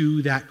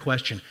to that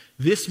question?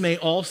 This may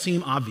all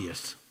seem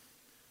obvious,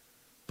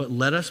 but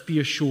let us be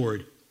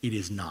assured it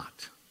is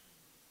not.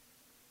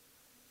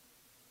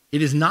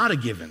 It is not a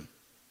given.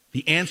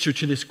 the answer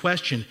to this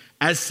question,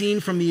 as seen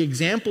from the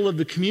example of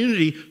the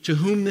community to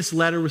whom this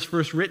letter was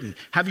first written.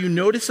 Have you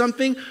noticed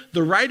something?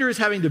 The writer is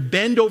having to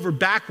bend over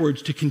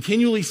backwards to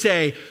continually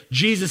say,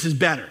 Jesus is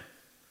better.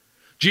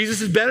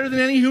 Jesus is better than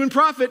any human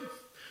prophet.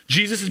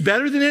 Jesus is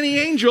better than any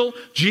angel.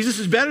 Jesus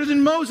is better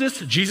than Moses.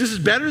 Jesus is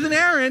better than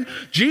Aaron.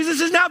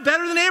 Jesus is now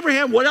better than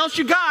Abraham. What else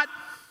you got?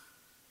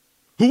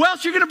 Who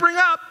else you're going to bring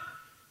up?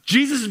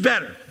 Jesus is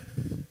better.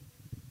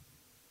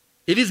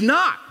 It is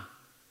not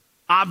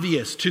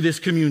obvious to this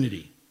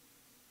community.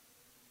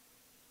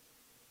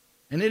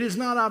 And it is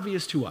not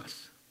obvious to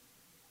us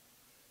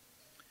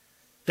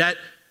that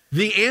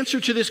the answer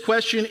to this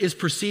question is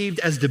perceived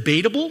as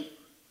debatable,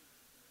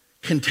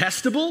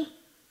 contestable,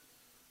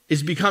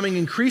 is becoming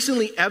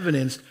increasingly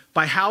evidenced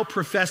by how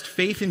professed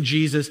faith in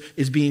Jesus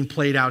is being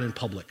played out in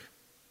public,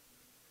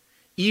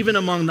 even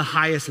among the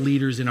highest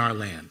leaders in our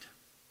land.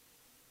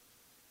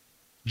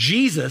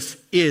 Jesus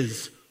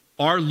is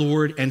our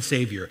Lord and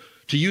Savior.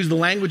 To use the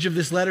language of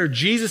this letter,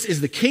 Jesus is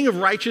the King of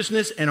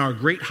righteousness and our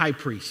great high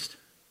priest.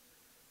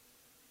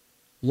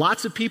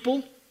 Lots of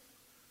people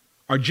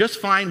are just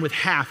fine with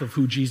half of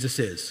who Jesus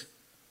is.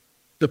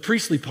 The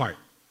priestly part,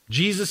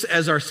 Jesus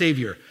as our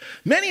Savior.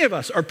 Many of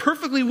us are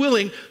perfectly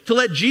willing to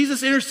let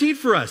Jesus intercede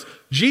for us,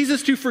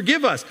 Jesus to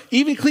forgive us,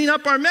 even clean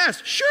up our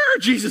mess. Sure,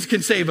 Jesus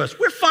can save us.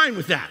 We're fine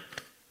with that.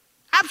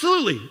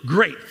 Absolutely.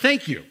 Great.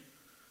 Thank you.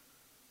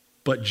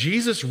 But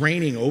Jesus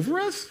reigning over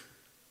us?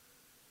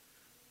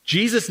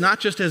 Jesus not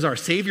just as our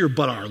Savior,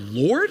 but our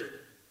Lord?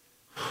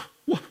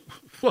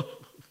 Whoa,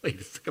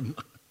 wait a second.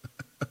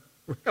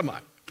 Come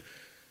on.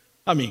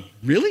 I mean,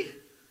 really?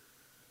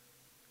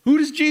 Who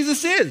does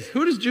Jesus is?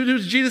 Who is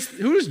Jesus?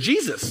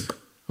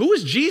 Who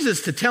is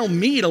Jesus to tell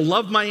me to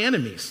love my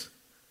enemies?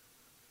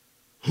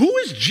 Who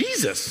is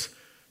Jesus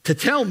to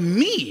tell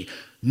me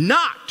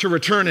not to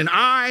return an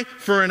eye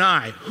for an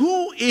eye?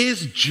 Who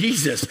is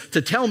Jesus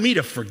to tell me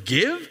to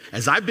forgive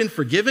as I've been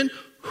forgiven?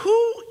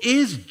 Who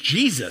is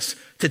Jesus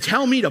to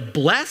tell me to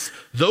bless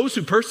those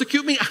who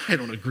persecute me? I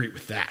don't agree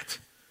with that.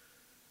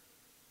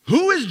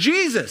 Who is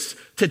Jesus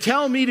to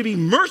tell me to be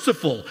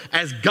merciful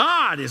as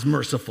God is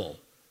merciful?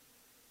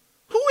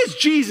 Who is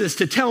Jesus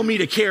to tell me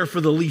to care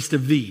for the least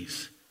of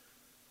these?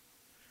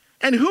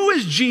 And who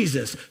is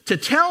Jesus to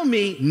tell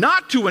me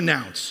not to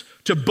announce,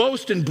 to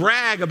boast and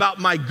brag about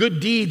my good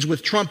deeds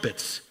with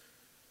trumpets,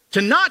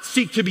 to not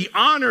seek to be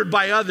honored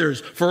by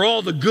others for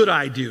all the good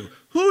I do?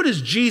 Who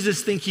does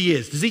Jesus think he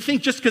is? Does he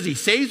think just because he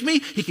saves me,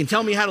 he can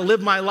tell me how to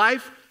live my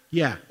life?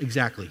 Yeah,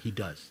 exactly, he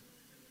does.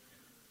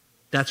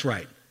 That's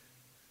right.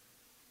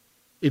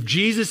 If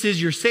Jesus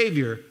is your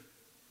Savior,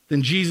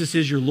 then Jesus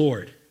is your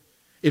Lord.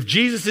 If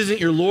Jesus isn't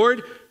your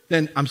Lord,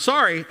 then I'm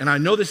sorry, and I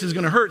know this is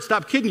going to hurt,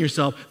 stop kidding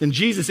yourself, then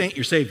Jesus ain't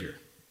your Savior.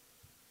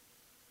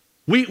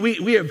 We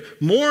have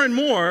more and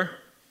more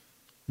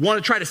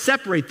want to try to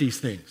separate these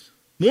things.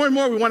 More and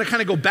more we want to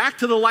kind of go back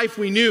to the life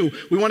we knew.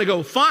 We want to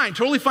go, fine,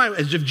 totally fine,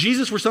 as if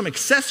Jesus were some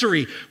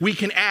accessory we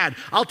can add.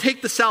 I'll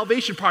take the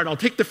salvation part. I'll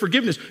take the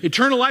forgiveness.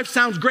 Eternal life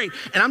sounds great.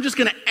 And I'm just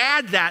going to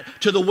add that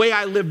to the way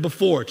I lived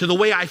before, to the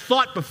way I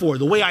thought before,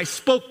 the way I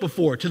spoke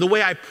before, to the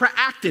way I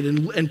acted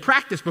and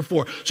practiced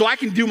before. So I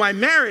can do my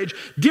marriage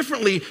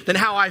differently than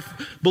how I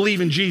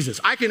believe in Jesus.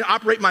 I can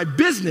operate my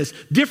business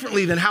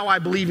differently than how I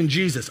believe in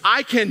Jesus.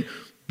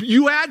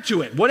 You add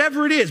to it,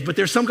 whatever it is, but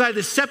there's some kind of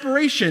this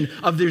separation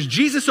of there's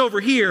Jesus over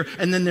here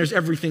and then there's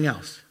everything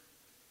else.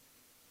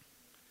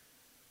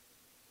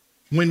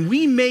 When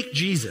we make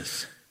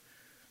Jesus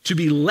to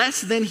be less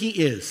than he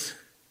is,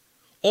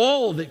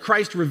 all that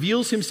Christ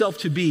reveals himself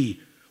to be,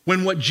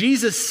 when what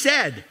Jesus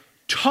said,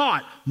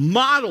 taught,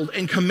 modeled,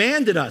 and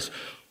commanded us,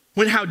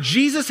 when how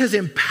Jesus has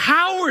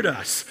empowered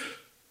us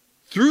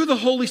through the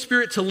Holy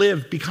Spirit to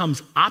live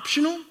becomes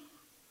optional,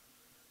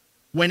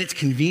 when it's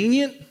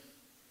convenient,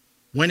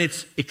 when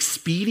it's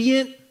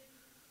expedient,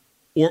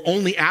 or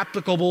only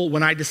applicable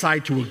when I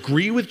decide to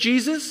agree with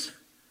Jesus,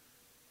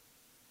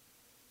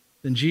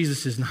 then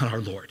Jesus is not our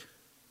Lord.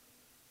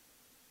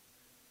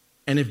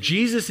 And if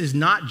Jesus is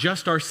not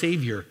just our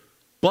Savior,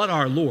 but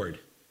our Lord,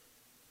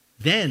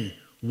 then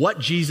what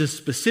Jesus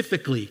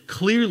specifically,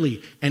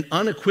 clearly, and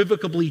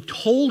unequivocally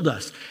told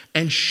us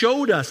and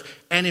showed us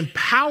and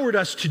empowered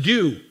us to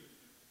do,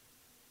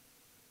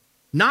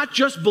 not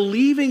just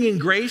believing in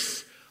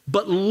grace,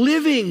 but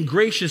living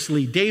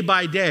graciously day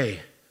by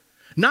day.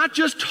 Not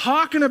just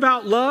talking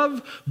about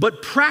love,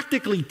 but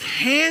practically,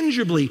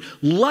 tangibly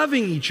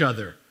loving each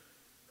other.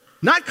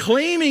 Not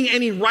claiming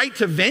any right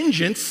to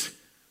vengeance,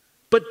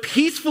 but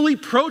peacefully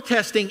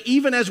protesting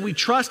even as we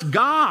trust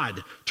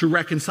God to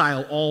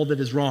reconcile all that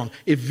is wrong.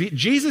 If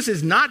Jesus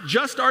is not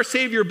just our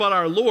Savior, but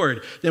our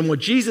Lord, then what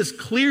Jesus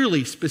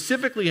clearly,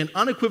 specifically, and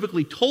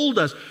unequivocally told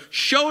us,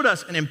 showed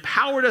us, and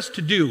empowered us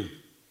to do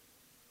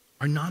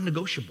are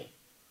non-negotiable.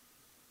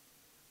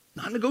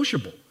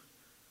 Non-negotiable.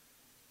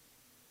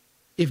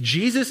 If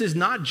Jesus is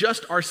not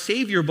just our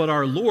Savior, but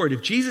our Lord,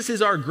 if Jesus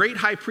is our great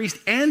high priest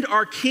and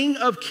our King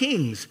of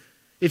kings,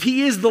 if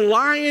he is the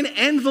Lion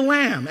and the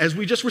Lamb, as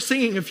we just were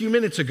singing a few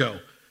minutes ago,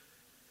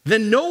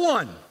 then no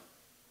one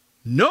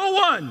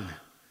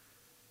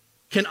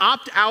can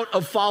opt out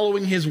of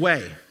following his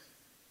way,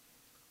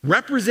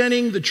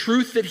 representing the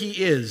truth that he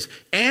is,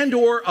 and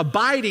or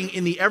abiding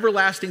in the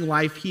everlasting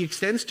life he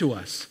extends to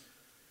us.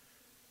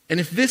 And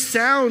if this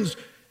sounds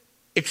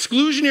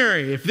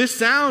exclusionary, if this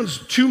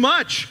sounds too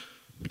much,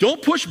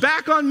 don't push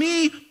back on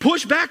me,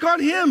 push back on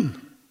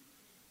him.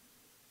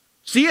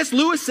 C.S.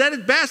 Lewis said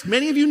it best.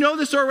 Many of you know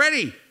this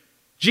already.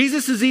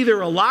 Jesus is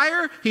either a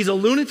liar, he's a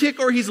lunatic,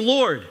 or he's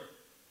Lord.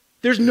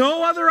 There's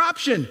no other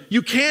option.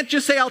 You can't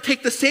just say, I'll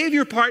take the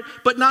Savior part,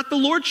 but not the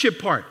Lordship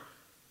part.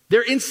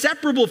 They're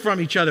inseparable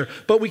from each other.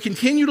 But we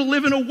continue to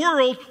live in a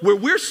world where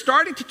we're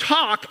starting to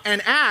talk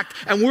and act,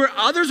 and where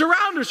others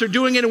around us are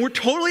doing it, and we're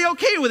totally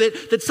okay with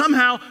it, that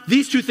somehow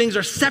these two things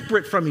are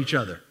separate from each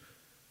other.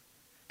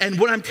 And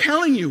what I'm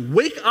telling you,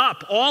 wake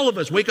up, all of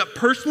us. Wake up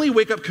personally,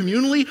 wake up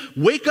communally,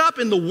 wake up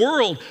in the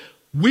world.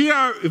 When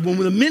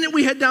the minute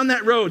we head down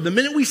that road, the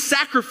minute we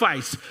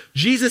sacrifice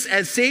Jesus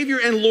as Savior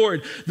and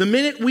Lord, the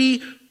minute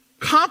we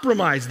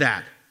compromise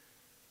that,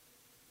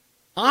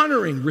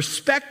 honoring,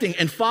 respecting,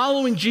 and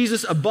following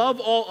Jesus above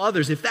all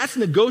others, if that's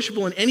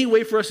negotiable in any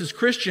way for us as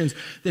Christians,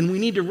 then we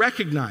need to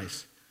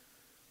recognize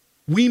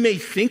we may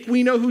think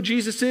we know who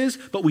Jesus is,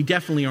 but we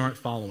definitely aren't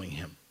following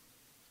him.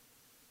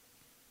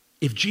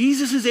 If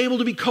Jesus is able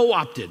to be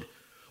co-opted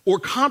or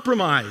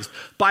compromised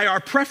by our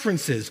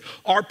preferences,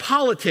 our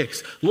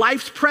politics,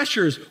 life's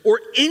pressures,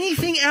 or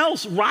anything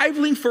else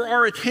rivaling for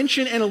our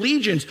attention and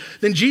allegiance,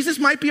 then Jesus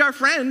might be our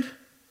friend.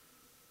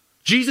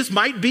 Jesus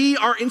might be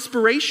our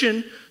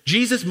inspiration.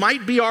 Jesus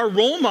might be our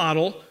role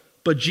model,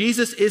 but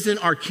Jesus isn't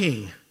our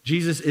king.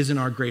 Jesus isn't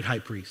our great high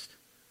priest.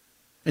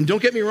 And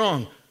don't get me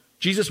wrong,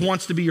 Jesus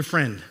wants to be your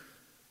friend.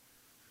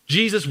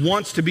 Jesus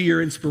wants to be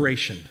your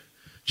inspiration.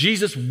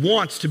 Jesus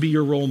wants to be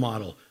your role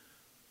model.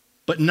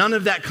 But none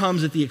of that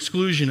comes at the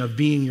exclusion of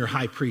being your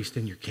high priest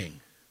and your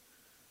king.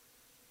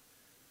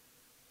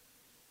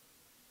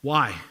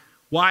 Why?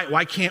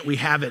 Why can't we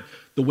have it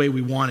the way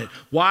we want it?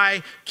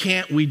 Why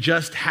can't we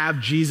just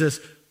have Jesus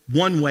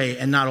one way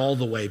and not all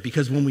the way?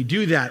 Because when we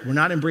do that, we're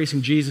not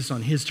embracing Jesus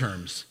on his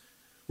terms.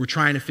 We're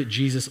trying to fit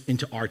Jesus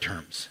into our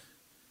terms.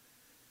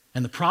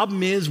 And the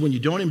problem is when you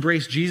don't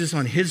embrace Jesus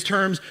on his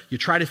terms, you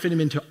try to fit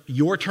him into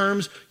your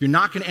terms, you're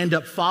not going to end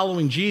up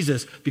following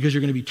Jesus because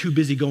you're going to be too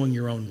busy going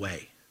your own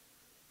way.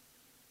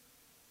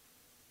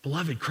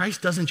 Beloved,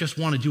 Christ doesn't just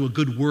want to do a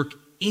good work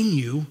in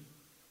you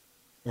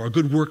or a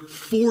good work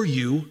for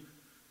you.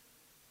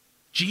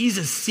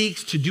 Jesus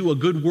seeks to do a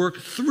good work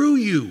through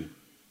you.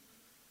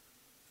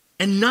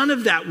 And none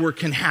of that work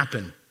can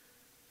happen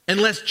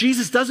unless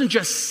Jesus doesn't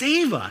just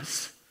save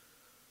us,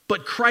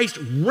 but Christ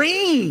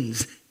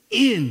reigns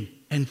in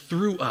and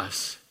through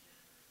us.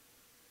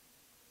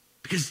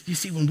 Because you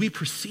see, when we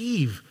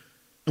perceive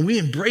and we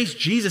embrace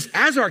Jesus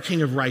as our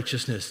King of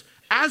righteousness,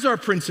 as our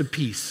Prince of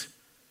Peace,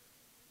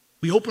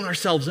 we open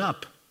ourselves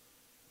up.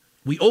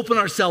 We open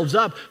ourselves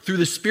up through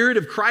the Spirit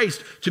of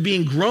Christ to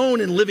being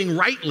grown and living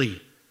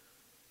rightly.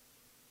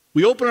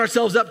 We open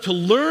ourselves up to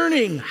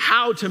learning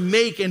how to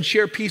make and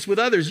share peace with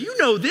others. You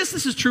know this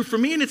is true for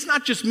me, and it's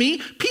not just me.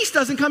 Peace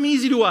doesn't come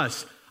easy to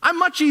us. I'm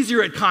much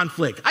easier at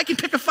conflict. I can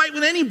pick a fight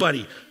with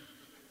anybody.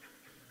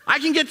 I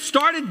can get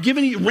started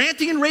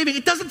ranting and raving.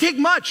 It doesn't take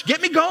much.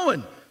 Get me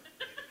going.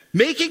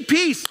 Making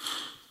peace.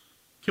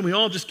 Can we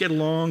all just get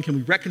along? Can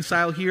we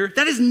reconcile here?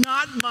 That is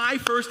not my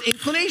first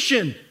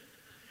inclination.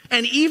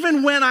 And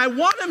even when I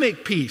want to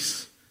make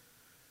peace,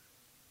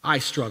 I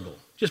struggle.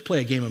 Just play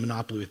a game of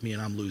Monopoly with me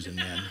and I'm losing,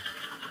 man.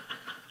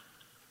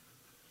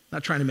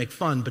 Not trying to make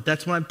fun, but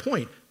that's my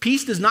point.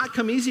 Peace does not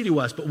come easy to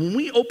us, but when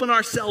we open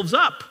ourselves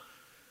up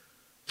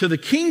to the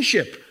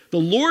kingship, the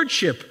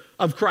lordship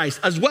of Christ,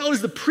 as well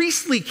as the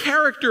priestly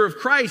character of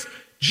Christ,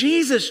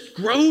 Jesus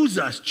grows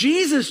us.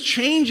 Jesus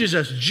changes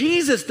us.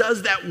 Jesus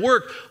does that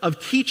work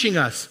of teaching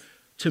us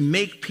to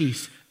make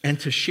peace and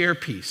to share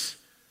peace.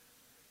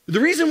 The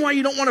reason why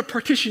you don't want to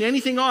partition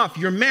anything off,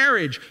 your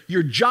marriage,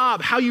 your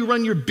job, how you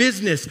run your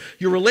business,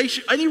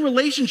 any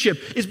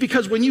relationship, is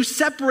because when you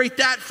separate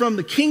that from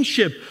the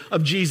kingship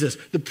of Jesus,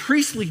 the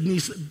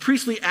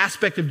priestly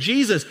aspect of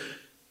Jesus,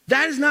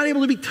 that is not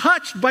able to be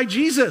touched by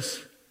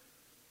Jesus.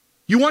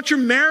 You want your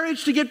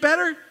marriage to get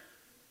better?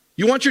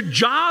 You want your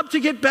job to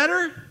get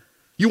better?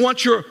 You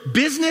want your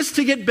business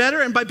to get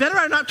better? And by better,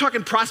 I'm not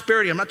talking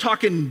prosperity. I'm not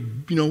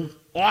talking,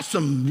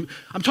 awesome.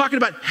 I'm talking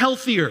about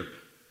healthier,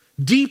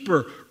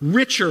 deeper,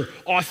 richer,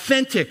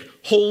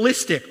 authentic,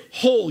 holistic,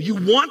 whole. You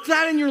want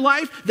that in your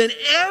life? Then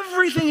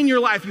everything in your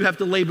life you have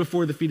to lay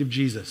before the feet of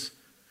Jesus.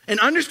 And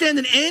understand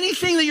that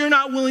anything that you're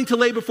not willing to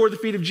lay before the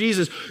feet of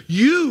Jesus,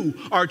 you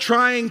are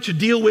trying to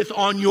deal with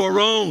on your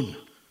own.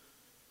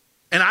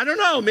 And I don't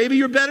know, maybe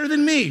you're better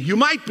than me. You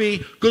might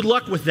be. Good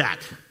luck with that.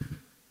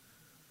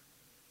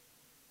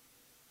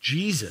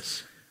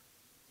 Jesus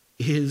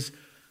is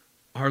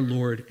our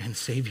Lord and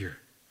Savior.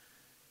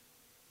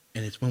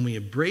 And it's when we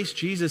embrace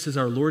Jesus as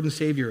our Lord and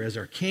Savior, as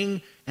our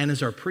King and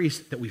as our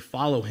priest, that we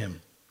follow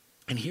him.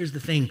 And here's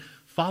the thing,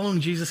 following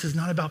Jesus is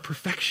not about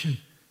perfection.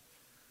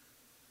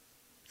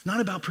 It's not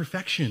about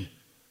perfection.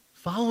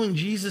 Following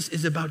Jesus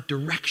is about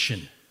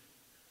direction.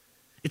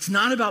 It's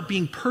not about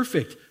being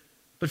perfect,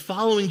 but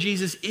following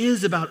Jesus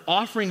is about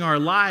offering our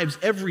lives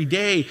every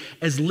day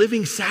as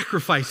living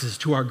sacrifices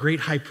to our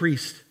great high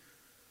priest.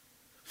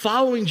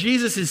 Following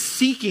Jesus is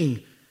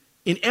seeking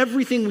in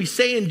everything we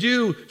say and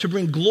do to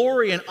bring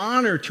glory and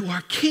honor to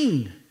our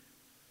King.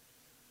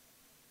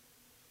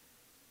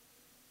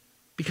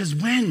 Because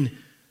when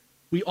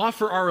we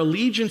offer our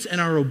allegiance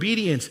and our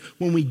obedience,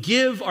 when we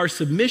give our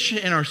submission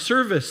and our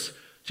service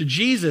to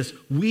Jesus,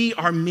 we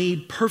are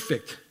made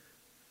perfect.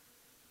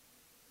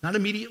 Not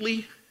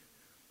immediately,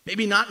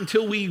 maybe not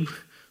until we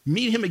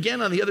meet him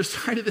again on the other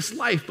side of this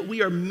life, but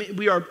we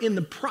are in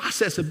the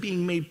process of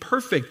being made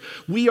perfect.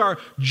 We are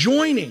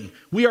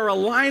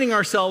aligning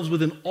ourselves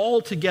with an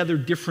altogether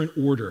different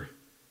order.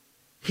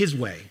 His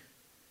way,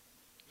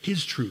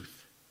 his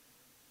truth,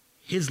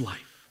 his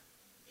life.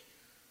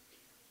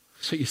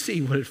 So you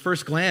see, what at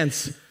first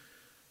glance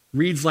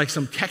reads like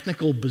some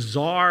technical,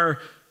 bizarre,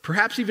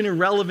 perhaps even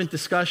irrelevant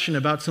discussion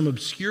about some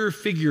obscure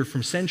figure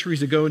from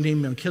centuries ago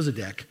named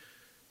Melchizedek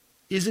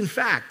is in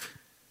fact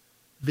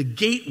the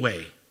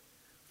gateway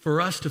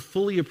for us to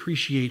fully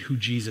appreciate who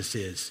Jesus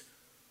is,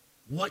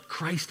 what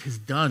Christ has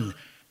done,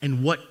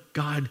 and what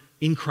God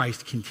in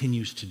Christ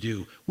continues to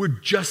do. We're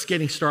just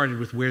getting started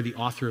with where the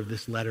author of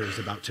this letter is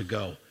about to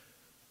go.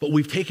 But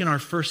we've taken our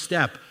first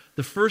step,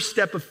 the first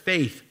step of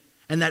faith.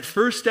 And that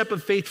first step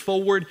of faith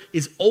forward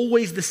is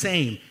always the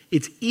same.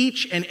 It's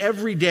each and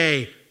every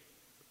day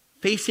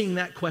facing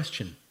that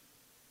question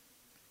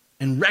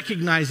and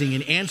recognizing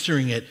and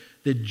answering it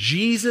that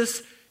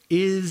Jesus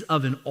is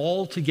of an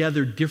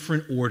altogether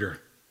different order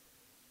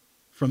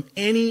from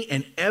any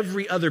and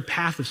every other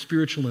path of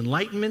spiritual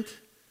enlightenment,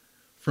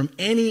 from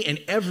any and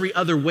every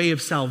other way of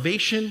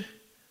salvation,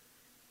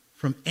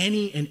 from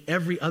any and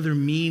every other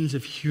means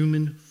of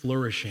human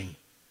flourishing.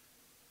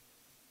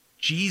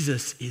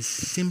 Jesus is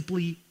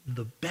simply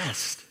the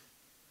best.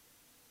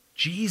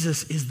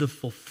 Jesus is the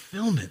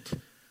fulfillment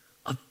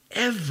of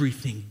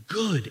everything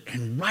good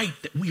and right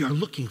that we are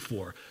looking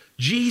for.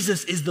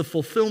 Jesus is the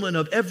fulfillment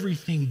of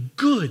everything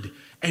good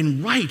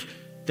and right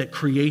that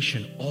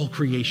all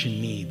creation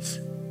needs.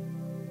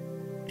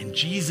 And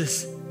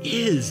Jesus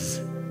is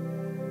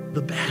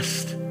the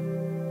best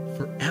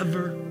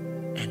forever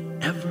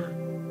and ever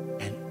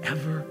and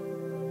ever.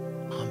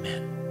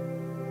 Amen.